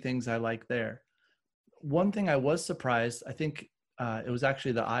 I see things I like there. One thing I was surprised, I think it was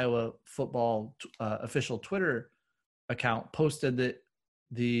actually the Iowa football official Twitter account posted that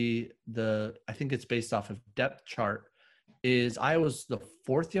the I think it's based off of depth chart, is Iowa's the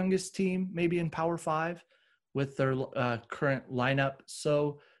 4th youngest team maybe in Power 5 with their current lineup.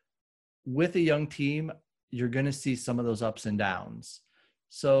 So with a young team, you're going to see some of those ups and downs.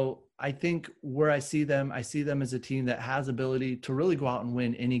 So I think where I see them as a team that has ability to really go out and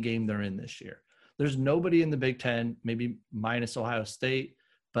win any game they're in this year. There's nobody in the Big Ten, maybe minus Ohio State,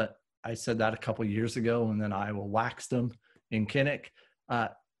 but I said that a couple of years ago, and then Iowa waxed them in Kinnick,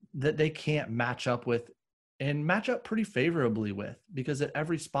 that they can't match up with and match up pretty favorably with, because at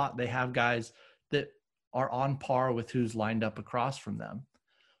every spot they have guys that are on par with who's lined up across from them.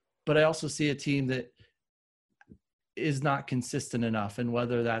 But I also see a team that is not consistent enough, and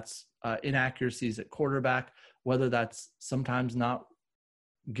whether that's inaccuracies at quarterback, whether that's sometimes not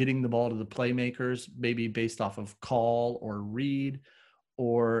getting the ball to the playmakers, maybe based off of call or read,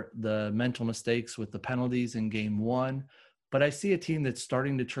 or the mental mistakes with the penalties in game 1. But I see a team that's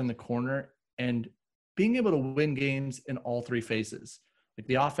starting to turn the corner and being able to win games in all 3 phases. Like,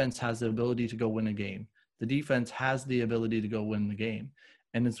 the offense has the ability to go win a game. The defense has the ability to go win the game.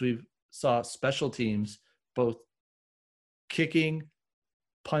 And as we've saw special teams, both kicking,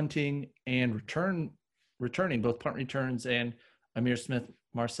 punting, and returning, both punt returns and Ihmir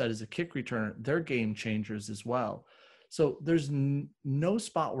Smith-Marsette as a kick returner, they're game changers as well. So there's no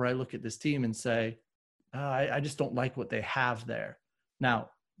spot where I look at this team and say, I just don't like what they have there. Now,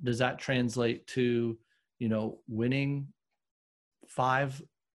 does that translate to, winning 5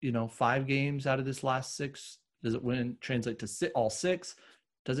 games out of this last 6? Does it translate to all 6?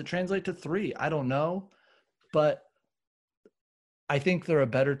 Does it translate to 3? I don't know. But I think they're a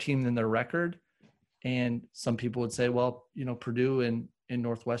better team than their record. And some people would say, well, Purdue and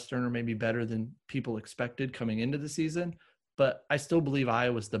Northwestern are maybe better than people expected coming into the season. But I still believe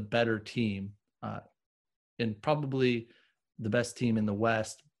Iowa's the better team and probably the best team in the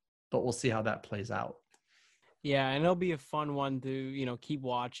West. But we'll see how that plays out. Yeah, and it'll be a fun one to, keep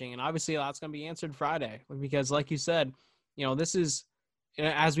watching. And obviously that's going to be answered Friday because, like you said, this is,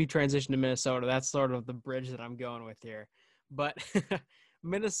 as we transition to Minnesota, that's sort of the bridge that I'm going with here. But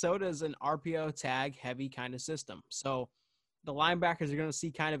Minnesota is an RPO tag heavy kind of system. So the linebackers are going to see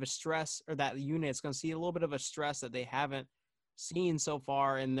kind of a stress, or that unit is going to see a little bit of a stress that they haven't seen so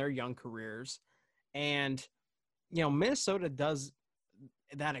far in their young careers. And, Minnesota does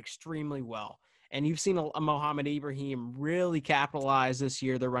that extremely well. And you've seen a Mohamed Ibrahim really capitalize this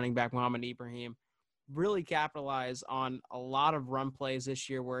year, the running back Mohamed Ibrahim, really capitalize on a lot of run plays this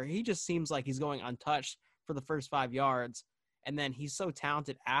year where he just seems like he's going untouched for the first 5 yards. And then he's so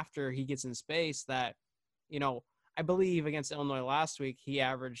talented after he gets in space that, I believe against Illinois last week, he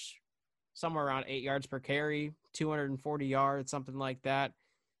averaged somewhere around 8 yards per carry, 240 yards, something like that.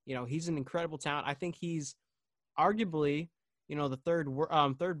 He's an incredible talent. I think he's arguably,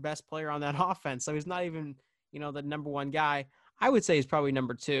 the third best player on that offense. So he's not even, the number one guy. I would say he's probably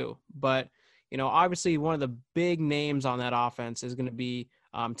number two, but obviously one of the big names on that offense is going to be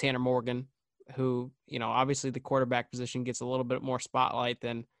Tanner Morgan, who, obviously the quarterback position gets a little bit more spotlight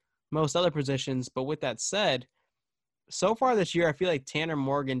than most other positions. But with that said, so far this year, I feel like Tanner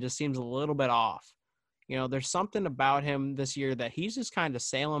Morgan just seems a little bit off. There's something about him this year that he's just kind of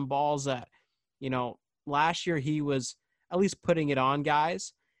sailing balls that, last year he was at least putting it on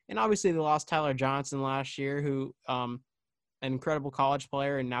guys. And obviously they lost Tyler Johnson last year, who an incredible college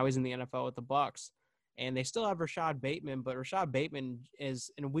player, and now he's in the NFL with the Bucs. And they still have Rashad Bateman, but Rashad Bateman is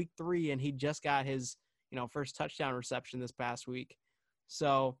in week 3, and he just got his, first touchdown reception this past week.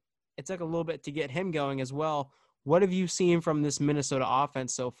 So it took a little bit to get him going as well. What have you seen from this Minnesota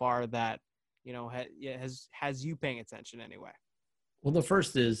offense so far that, has you paying attention anyway? Well, the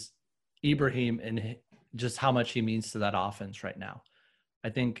first is Ibrahim and just how much he means to that offense right now. I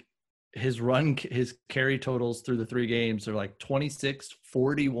think his carry totals through the 3 games are like 26,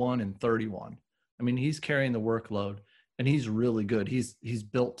 41, and 31. I mean, he's carrying the workload, and he's really good. He's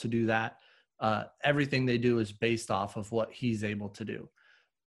built to do that. Everything they do is based off of what he's able to do.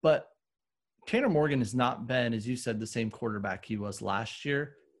 But Tanner Morgan has not been, as you said, the same quarterback he was last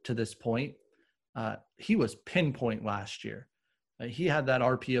year to this point. He was pinpoint last year. He had that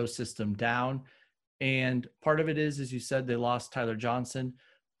RPO system down. And part of it is, as you said, they lost Tyler Johnson.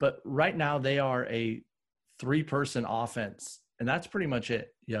 But right now they are a 3-person offense. And that's pretty much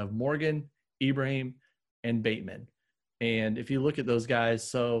it. You have Morgan, Ibrahim, and Bateman. And if you look at those guys,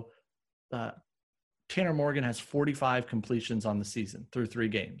 so Tanner Morgan has 45 completions on the season through 3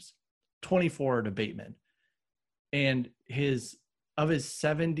 games, 24 to Bateman. And of his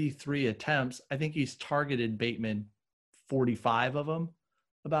 73 attempts, I think he's targeted Bateman 45 of them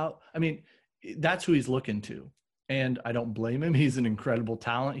that's who he's looking to. And I don't blame him. He's an incredible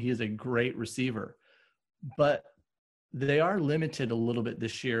talent. He is a great receiver. But they are limited a little bit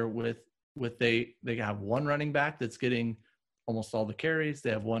this year with they have one running back that's getting almost all the carries. They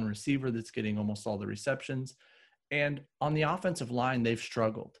have one receiver that's getting almost all the receptions. And on the offensive line, they've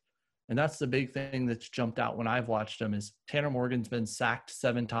struggled. And that's the big thing that's jumped out when I've watched him is Tanner Morgan's been sacked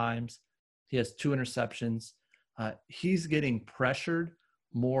 7 times. He has 2 interceptions. He's getting pressured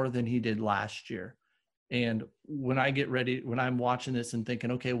more than he did last year. And when I'm watching this and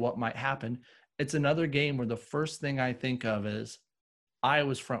thinking, okay, what might happen? It's another game where the first thing I think of is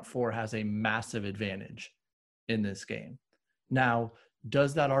Iowa's front 4 has a massive advantage in this game. Now,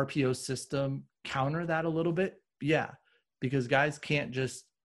 does that RPO system counter that a little bit? Yeah, because guys can't just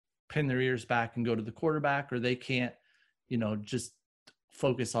pin their ears back and go to the quarterback, or they can't, just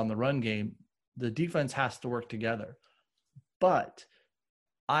focus on the run game. The defense has to work together. But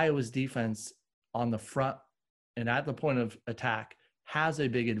Iowa's defense on the front and at the point of attack has a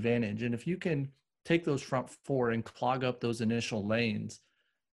big advantage. And if you can take those front 4 and clog up those initial lanes,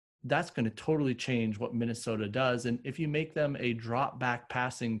 that's going to totally change what Minnesota does. And if you make them a drop back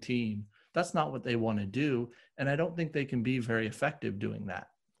passing team, that's not what they want to do. And I don't think they can be very effective doing that.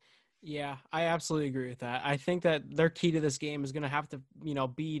 Yeah, I absolutely agree with that. I think that their key to this game is going to have to,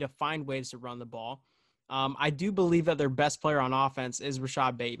 be to find ways to run the ball. I do believe that their best player on offense is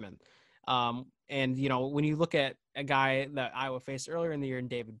Rashad Bateman. And, when you look at a guy that Iowa faced earlier in the year in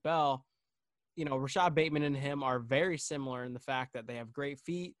David Bell, Rashad Bateman and him are very similar in the fact that they have great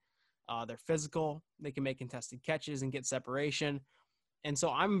feet. They're physical. They can make contested catches and get separation. And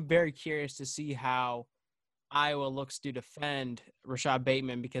so I'm very curious to see how Iowa looks to defend Rashad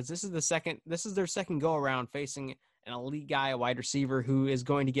Bateman, because this is their second go around facing an elite guy, a wide receiver who is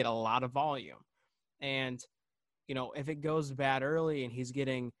going to get a lot of volume. And, if it goes bad early and he's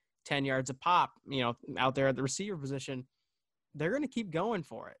getting 10 yards a pop, out there at the receiver position, they're going to keep going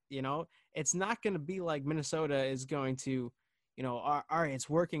for it. It's not going to be like Minnesota is going to, all right, it's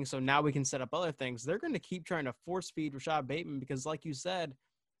working, so now we can set up other things. They're going to keep trying to force feed Rashad Bateman because, like you said,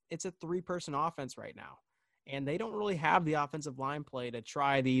 it's a 3-person offense right now. And they don't really have the offensive line play to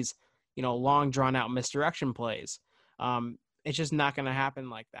try these, long drawn out misdirection plays. It's just not going to happen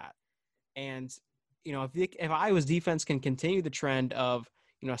like that. And, if Iowa's defense can continue the trend of,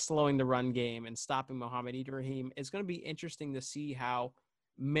 slowing the run game and stopping Mohamed Ibrahim, it's going to be interesting to see how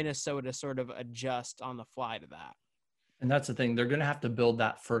Minnesota sort of adjust on the fly to that. And that's the thing. They're going to have to build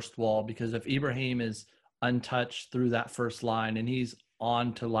that first wall, because if Ibrahim is untouched through that first line and he's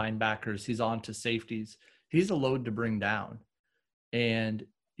on to linebackers, he's on to safeties, he's a load to bring down. And,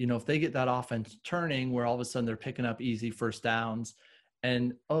 if they get that offense turning where all of a sudden they're picking up easy first downs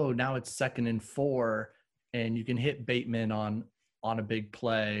and, now it's 2nd and 4 and you can hit Bateman on a big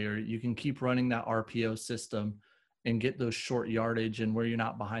play, or you can keep running that RPO system and get those short yardage and where you're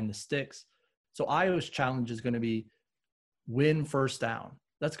not behind the sticks. So Iowa's challenge is going to be win first down.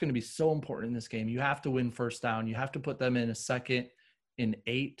 That's going to be so important in this game. You have to win first down. You have to put them in a 2nd and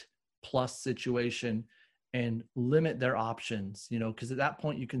 8+ situation and limit their options, because at that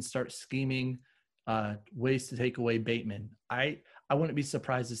point you can start scheming ways to take away Bateman. I wouldn't be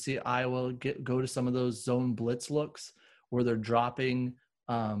surprised to see Iowa go to some of those zone blitz looks where they're dropping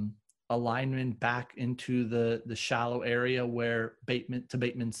a lineman back into the shallow area where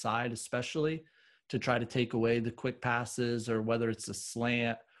Bateman's side, especially to try to take away the quick passes, or whether it's a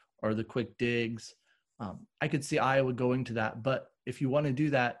slant or the quick digs. I could see Iowa going to that, but if you want to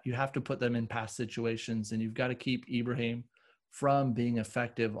do that, you have to put them in pass situations, and you've got to keep Ibrahim from being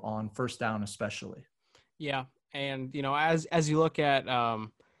effective on first down, especially. Yeah. And, as you look at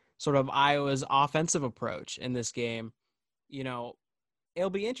sort of Iowa's offensive approach in this game, it'll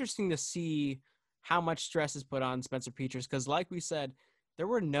be interesting to see how much stress is put on Spencer Petras, because like we said, there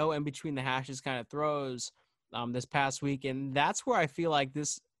were no in between the hashes kind of throws this past week. And that's where I feel like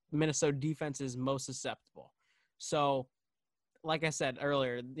this Minnesota defense is most susceptible. So like I said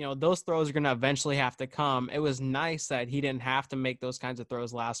earlier, those throws are going to eventually have to come. It was nice that he didn't have to make those kinds of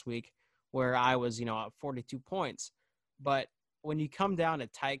throws last week where I was, at 42 points. But when you come down to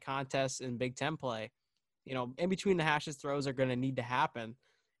tight contests in Big Ten play, in between the hashes throws are going to need to happen.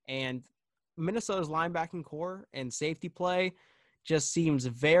 And Minnesota's linebacking core and safety play just seems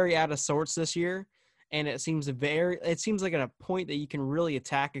very out of sorts this year. And it seems like at a point that you can really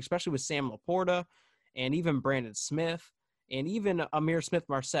attack, especially with Sam Laporta and even Brandon Smith and even Amir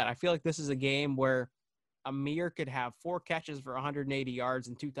Smith-Marset. I feel like this is a game where Amir could have 4 catches for 180 yards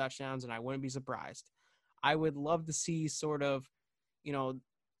and 2 touchdowns, and I wouldn't be surprised. I would love to see sort of, you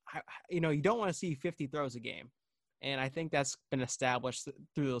don't want to see 50 throws a game. And I think that's been established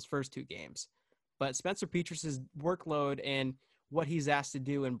through those first 2 games. But Spencer Petras' workload and what he's asked to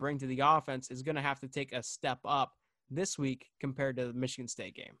do and bring to the offense is going to have to take a step up this week compared to the Michigan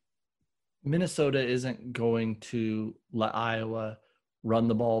State game. Minnesota isn't going to let Iowa run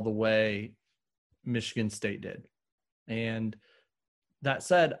the ball the way Michigan State did. And that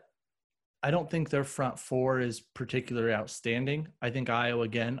said, I don't think their front 4 is particularly outstanding. I think Iowa,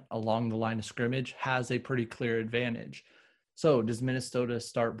 again, along the line of scrimmage, has a pretty clear advantage. So does Minnesota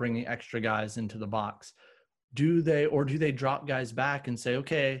start bringing extra guys into the box? Do they drop guys back and say,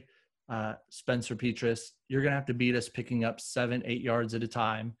 okay, Spencer Petras, you're going to have to beat us picking up 7-8 yards at a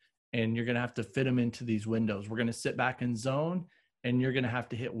time, and you're going to have to fit them into these windows. We're going to sit back in zone, and you're going to have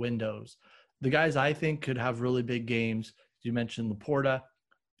to hit windows. The guys I think could have really big games, you mentioned Laporta,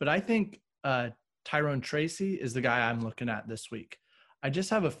 but I think Tyrone Tracy is the guy I'm looking at this week. I just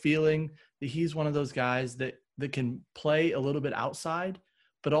have a feeling that he's one of those guys that can play a little bit outside,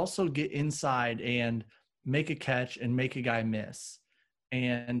 but also get inside and make a catch and make a guy miss.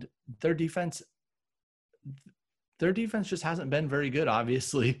 And their defense just hasn't been very good,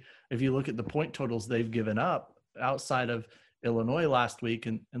 obviously, if you look at the point totals they've given up outside of Illinois last week.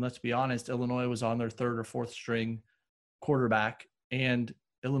 And let's be honest, Illinois was on their 3rd or 4th string quarterback, and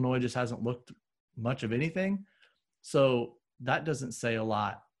Illinois just hasn't looked much of anything. So that doesn't say a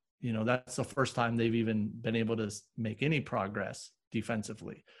lot. That's the first time they've even been able to make any progress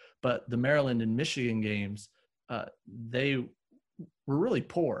defensively. But the Maryland and Michigan games, they were really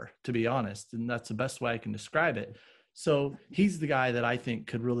poor, to be honest. And that's the best way I can describe it. So he's the guy that I think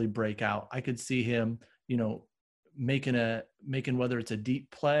could really break out. I could see him, making whether it's a deep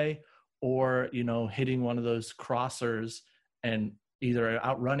play or, hitting one of those crossers and either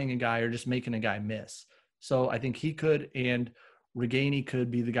outrunning a guy or just making a guy miss. So I think he could, and Reganey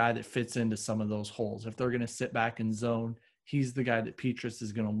could be the guy that fits into some of those holes. If they're going to sit back in zone, he's the guy that Petras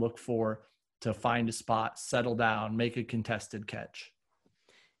is going to look for to find a spot, settle down, make a contested catch.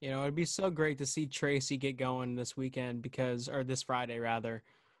 It'd be so great to see Tracy get going this weekend or this Friday rather,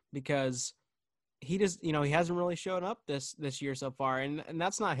 because he just, he hasn't really shown up this year so far. And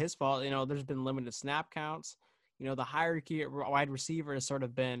that's not his fault. There's been limited snap counts. The hierarchy at wide receiver has sort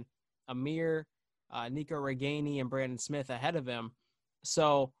of been Amir, Nico Reganey, and Brandon Smith ahead of him.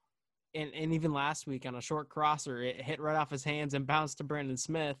 So, and even last week on a short crosser, it hit right off his hands and bounced to Brandon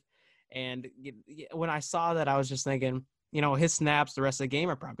Smith. And when I saw that, I was just thinking, his snaps the rest of the game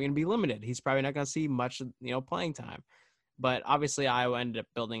are probably going to be limited. He's probably not going to see much, playing time. But obviously Iowa ended up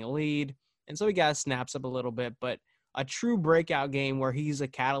building a lead, and so he got his snaps up a little bit. But a true breakout game where he's a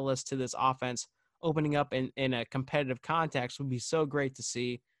catalyst to this offense opening up in a competitive context would be so great to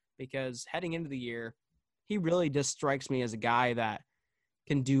see, because heading into the year, he really just strikes me as a guy that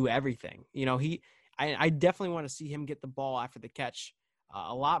can do everything. I definitely want to see him get the ball after the catch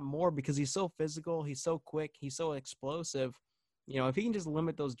a lot more because he's so physical, he's so quick, he's so explosive. You know, if he can just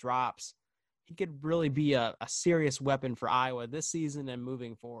limit those drops, he could really be a serious weapon for Iowa this season and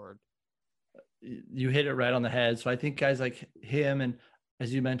moving forward. You hit it right on the head. So I think guys like him, and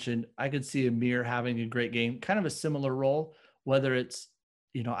as you mentioned, I could see Amir having a great game, kind of a similar role, whether it's,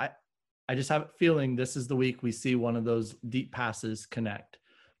 I just have a feeling this is the week we see one of those deep passes connect,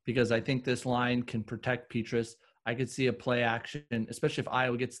 because I think this line can protect Petrus. I could see a play action, especially if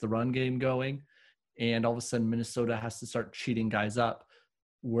Iowa gets the run game going and all of a sudden Minnesota has to start cheating guys up,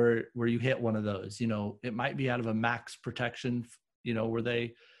 where you hit one of those. It might be out of a max protection,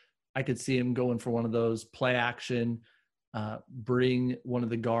 I could see him going for one of those play action, bring one of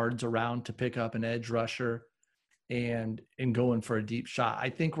the guards around to pick up an edge rusher and going for a deep shot. I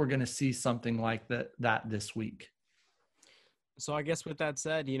think we're going to see something like that this week. So I guess with that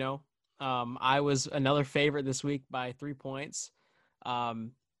said, I was another favorite this week by 3 points. How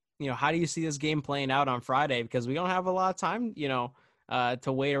do you see this game playing out on Friday? Because we don't have a lot of time,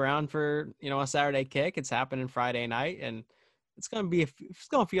 to wait around for, a Saturday kick. It's happening Friday night, and it's going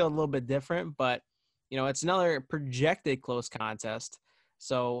to feel a little bit different, but it's another projected close contest.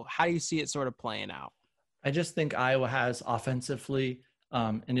 So how do you see it sort of playing out? I just think Iowa has offensively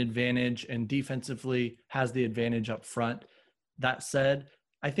an advantage and defensively has the advantage up front. That said,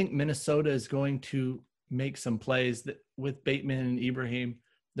 I think Minnesota is going to make some plays that with Bateman and Ibrahim,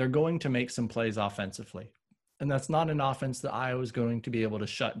 they're going to make some plays offensively. And that's not an offense that Iowa is going to be able to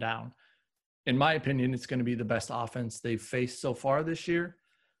shut down. In my opinion, it's going to be the best offense they've faced so far this year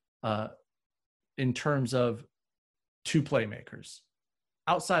in terms of two playmakers.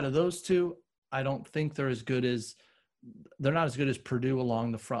 Outside of those two, I don't think they're not as good as Purdue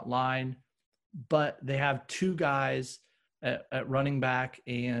along the front line, but they have two guys at running back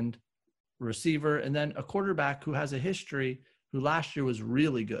and receiver, and then a quarterback who has a history, who last year was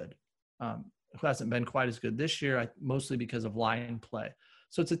really good, who hasn't been quite as good this year, mostly because of line play.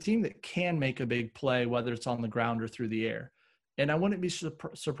 So it's a team that can make a big play, whether it's on the ground or through the air. And I wouldn't be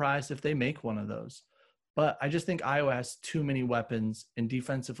surprised if they make one of those. But I just think Iowa has too many weapons and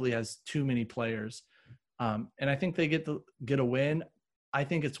defensively has too many players. And I think they get a win. I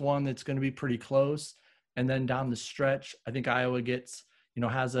think it's one that's going to be pretty close. And then down the stretch, I think Iowa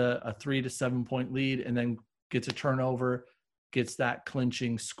has a 3 to 7 point lead and then gets a turnover, gets that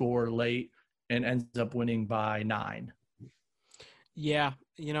clinching score late, and ends up winning by 9. Yeah,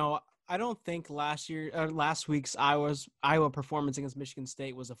 I don't think last week's Iowa performance against Michigan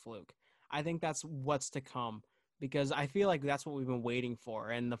State was a fluke. I think that's what's to come, because I feel like that's what we've been waiting for.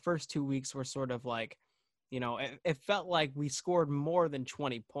 And the first 2 weeks were sort of like, it felt like we scored more than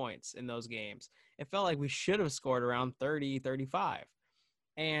 20 points in those games. It felt like we should have scored around 30, 35.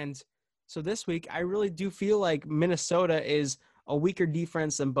 And so this week, I really do feel like Minnesota is a weaker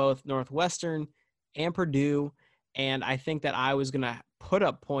defense than both Northwestern and Purdue. And I think that Iowa's going to put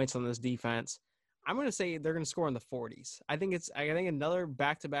up points on this defense. I'm going to say they're going to score in the 40s. I think another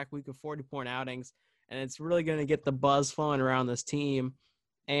back-to-back week of 40-point outings, and it's really going to get the buzz flowing around this team.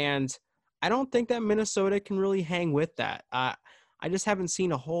 And I don't think that Minnesota can really hang with that. I just haven't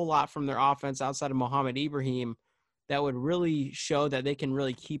seen a whole lot from their offense outside of Mohamed Ibrahim that would really show that they can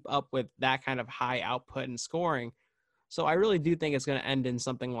really keep up with that kind of high output and scoring. So I really do think it's going to end in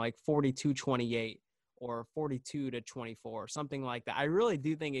something like 42-28. Or 42-24, something like that. I really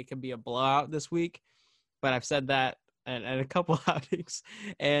do think it could be a blowout this week, but I've said that and a couple outings,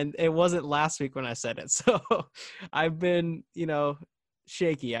 and it wasn't last week when I said it. So I've been,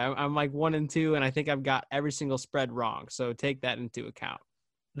 shaky. I'm like 1-2, and I think I've got every single spread wrong. So take that into account.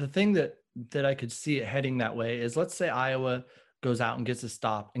 The thing that I could see it heading that way is, let's say Iowa goes out and gets a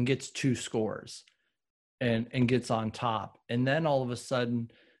stop and gets 2 scores and gets on top, and then all of a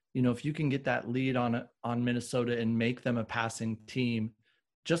sudden, if you can get that lead on Minnesota and make them a passing team,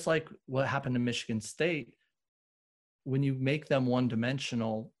 just like what happened to Michigan State, when you make them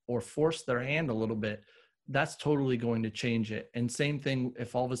one-dimensional or force their hand a little bit, that's totally going to change it. And same thing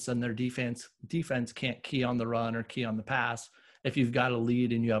if all of a sudden their defense can't key on the run or key on the pass. If you've got a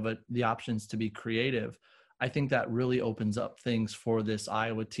lead and you have the options to be creative, I think that really opens up things for this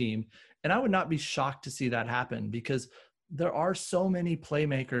Iowa team. And I would not be shocked to see that happen, because there are so many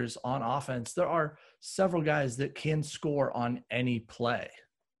playmakers on offense. There are several guys that can score on any play.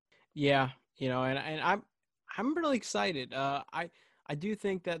 Yeah, and I'm really excited. I do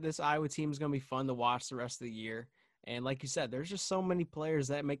think that this Iowa team is going to be fun to watch the rest of the year. And like you said, there's just so many players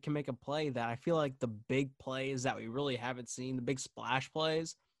that can make a play that I feel like the big plays that we really haven't seen, the big splash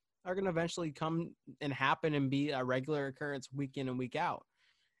plays, are going to eventually come and happen and be a regular occurrence week in and week out.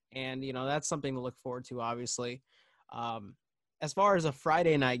 And, that's something to look forward to, obviously. as far as a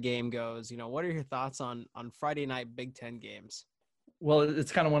Friday night game goes, what are your thoughts on Friday night Big Ten games? Well,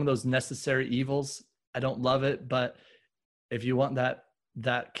 it's kind of one of those necessary evils. I don't love it, but if you want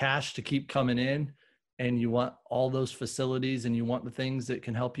that cash to keep coming in, and you want all those facilities, and you want the things that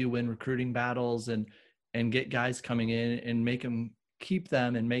can help you win recruiting battles and get guys coming in and make them, keep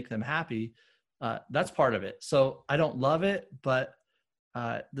them and make them happy, that's part of it. So I don't love it, but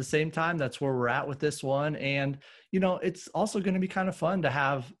at the same time, that's where we're at with this one. And, it's also going to be kind of fun to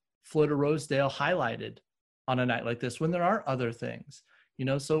have Florida Rosedale highlighted on a night like this when there are other things,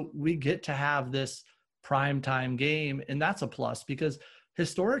 so we get to have this primetime game, and that's a plus because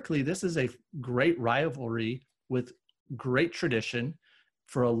historically this is a great rivalry with great tradition.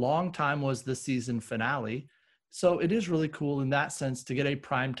 For a long time was the season finale. So it is really cool in that sense to get a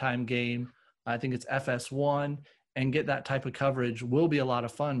primetime game. I think it's FS1, and get that type of coverage will be a lot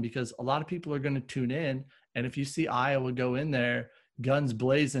of fun because a lot of people are going to tune in. And if you see Iowa go in there, guns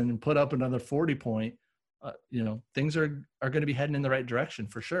blazing, and put up another 40-point, things are going to be heading in the right direction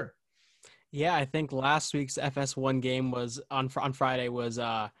for sure. Yeah, I think last week's FS1 game was on Friday was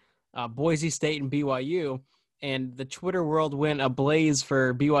Boise State and BYU, and the Twitter world went ablaze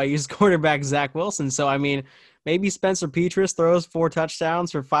for BYU's quarterback Zach Wilson. So I mean, maybe Spencer Petras throws 4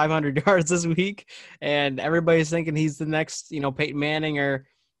 touchdowns for 500 yards this week, and everybody's thinking he's the next, Peyton Manning or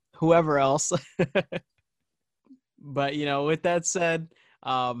whoever else. But with that said,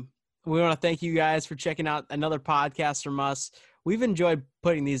 we want to thank you guys for checking out another podcast from us. We've enjoyed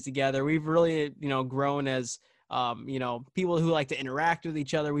putting these together. We've really, grown as, people who like to interact with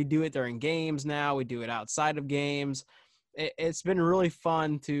each other. We do it during games now. We do it outside of games. It's been really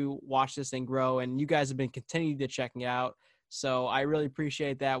fun to watch this thing grow, and you guys have been continuing to check it out. So I really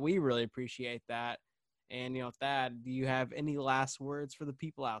appreciate that. We really appreciate that. And, Thad, do you have any last words for the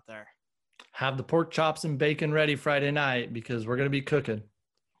people out there? Have the pork chops and bacon ready Friday night because we're going to be cooking.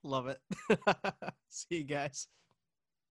 Love it. See you guys.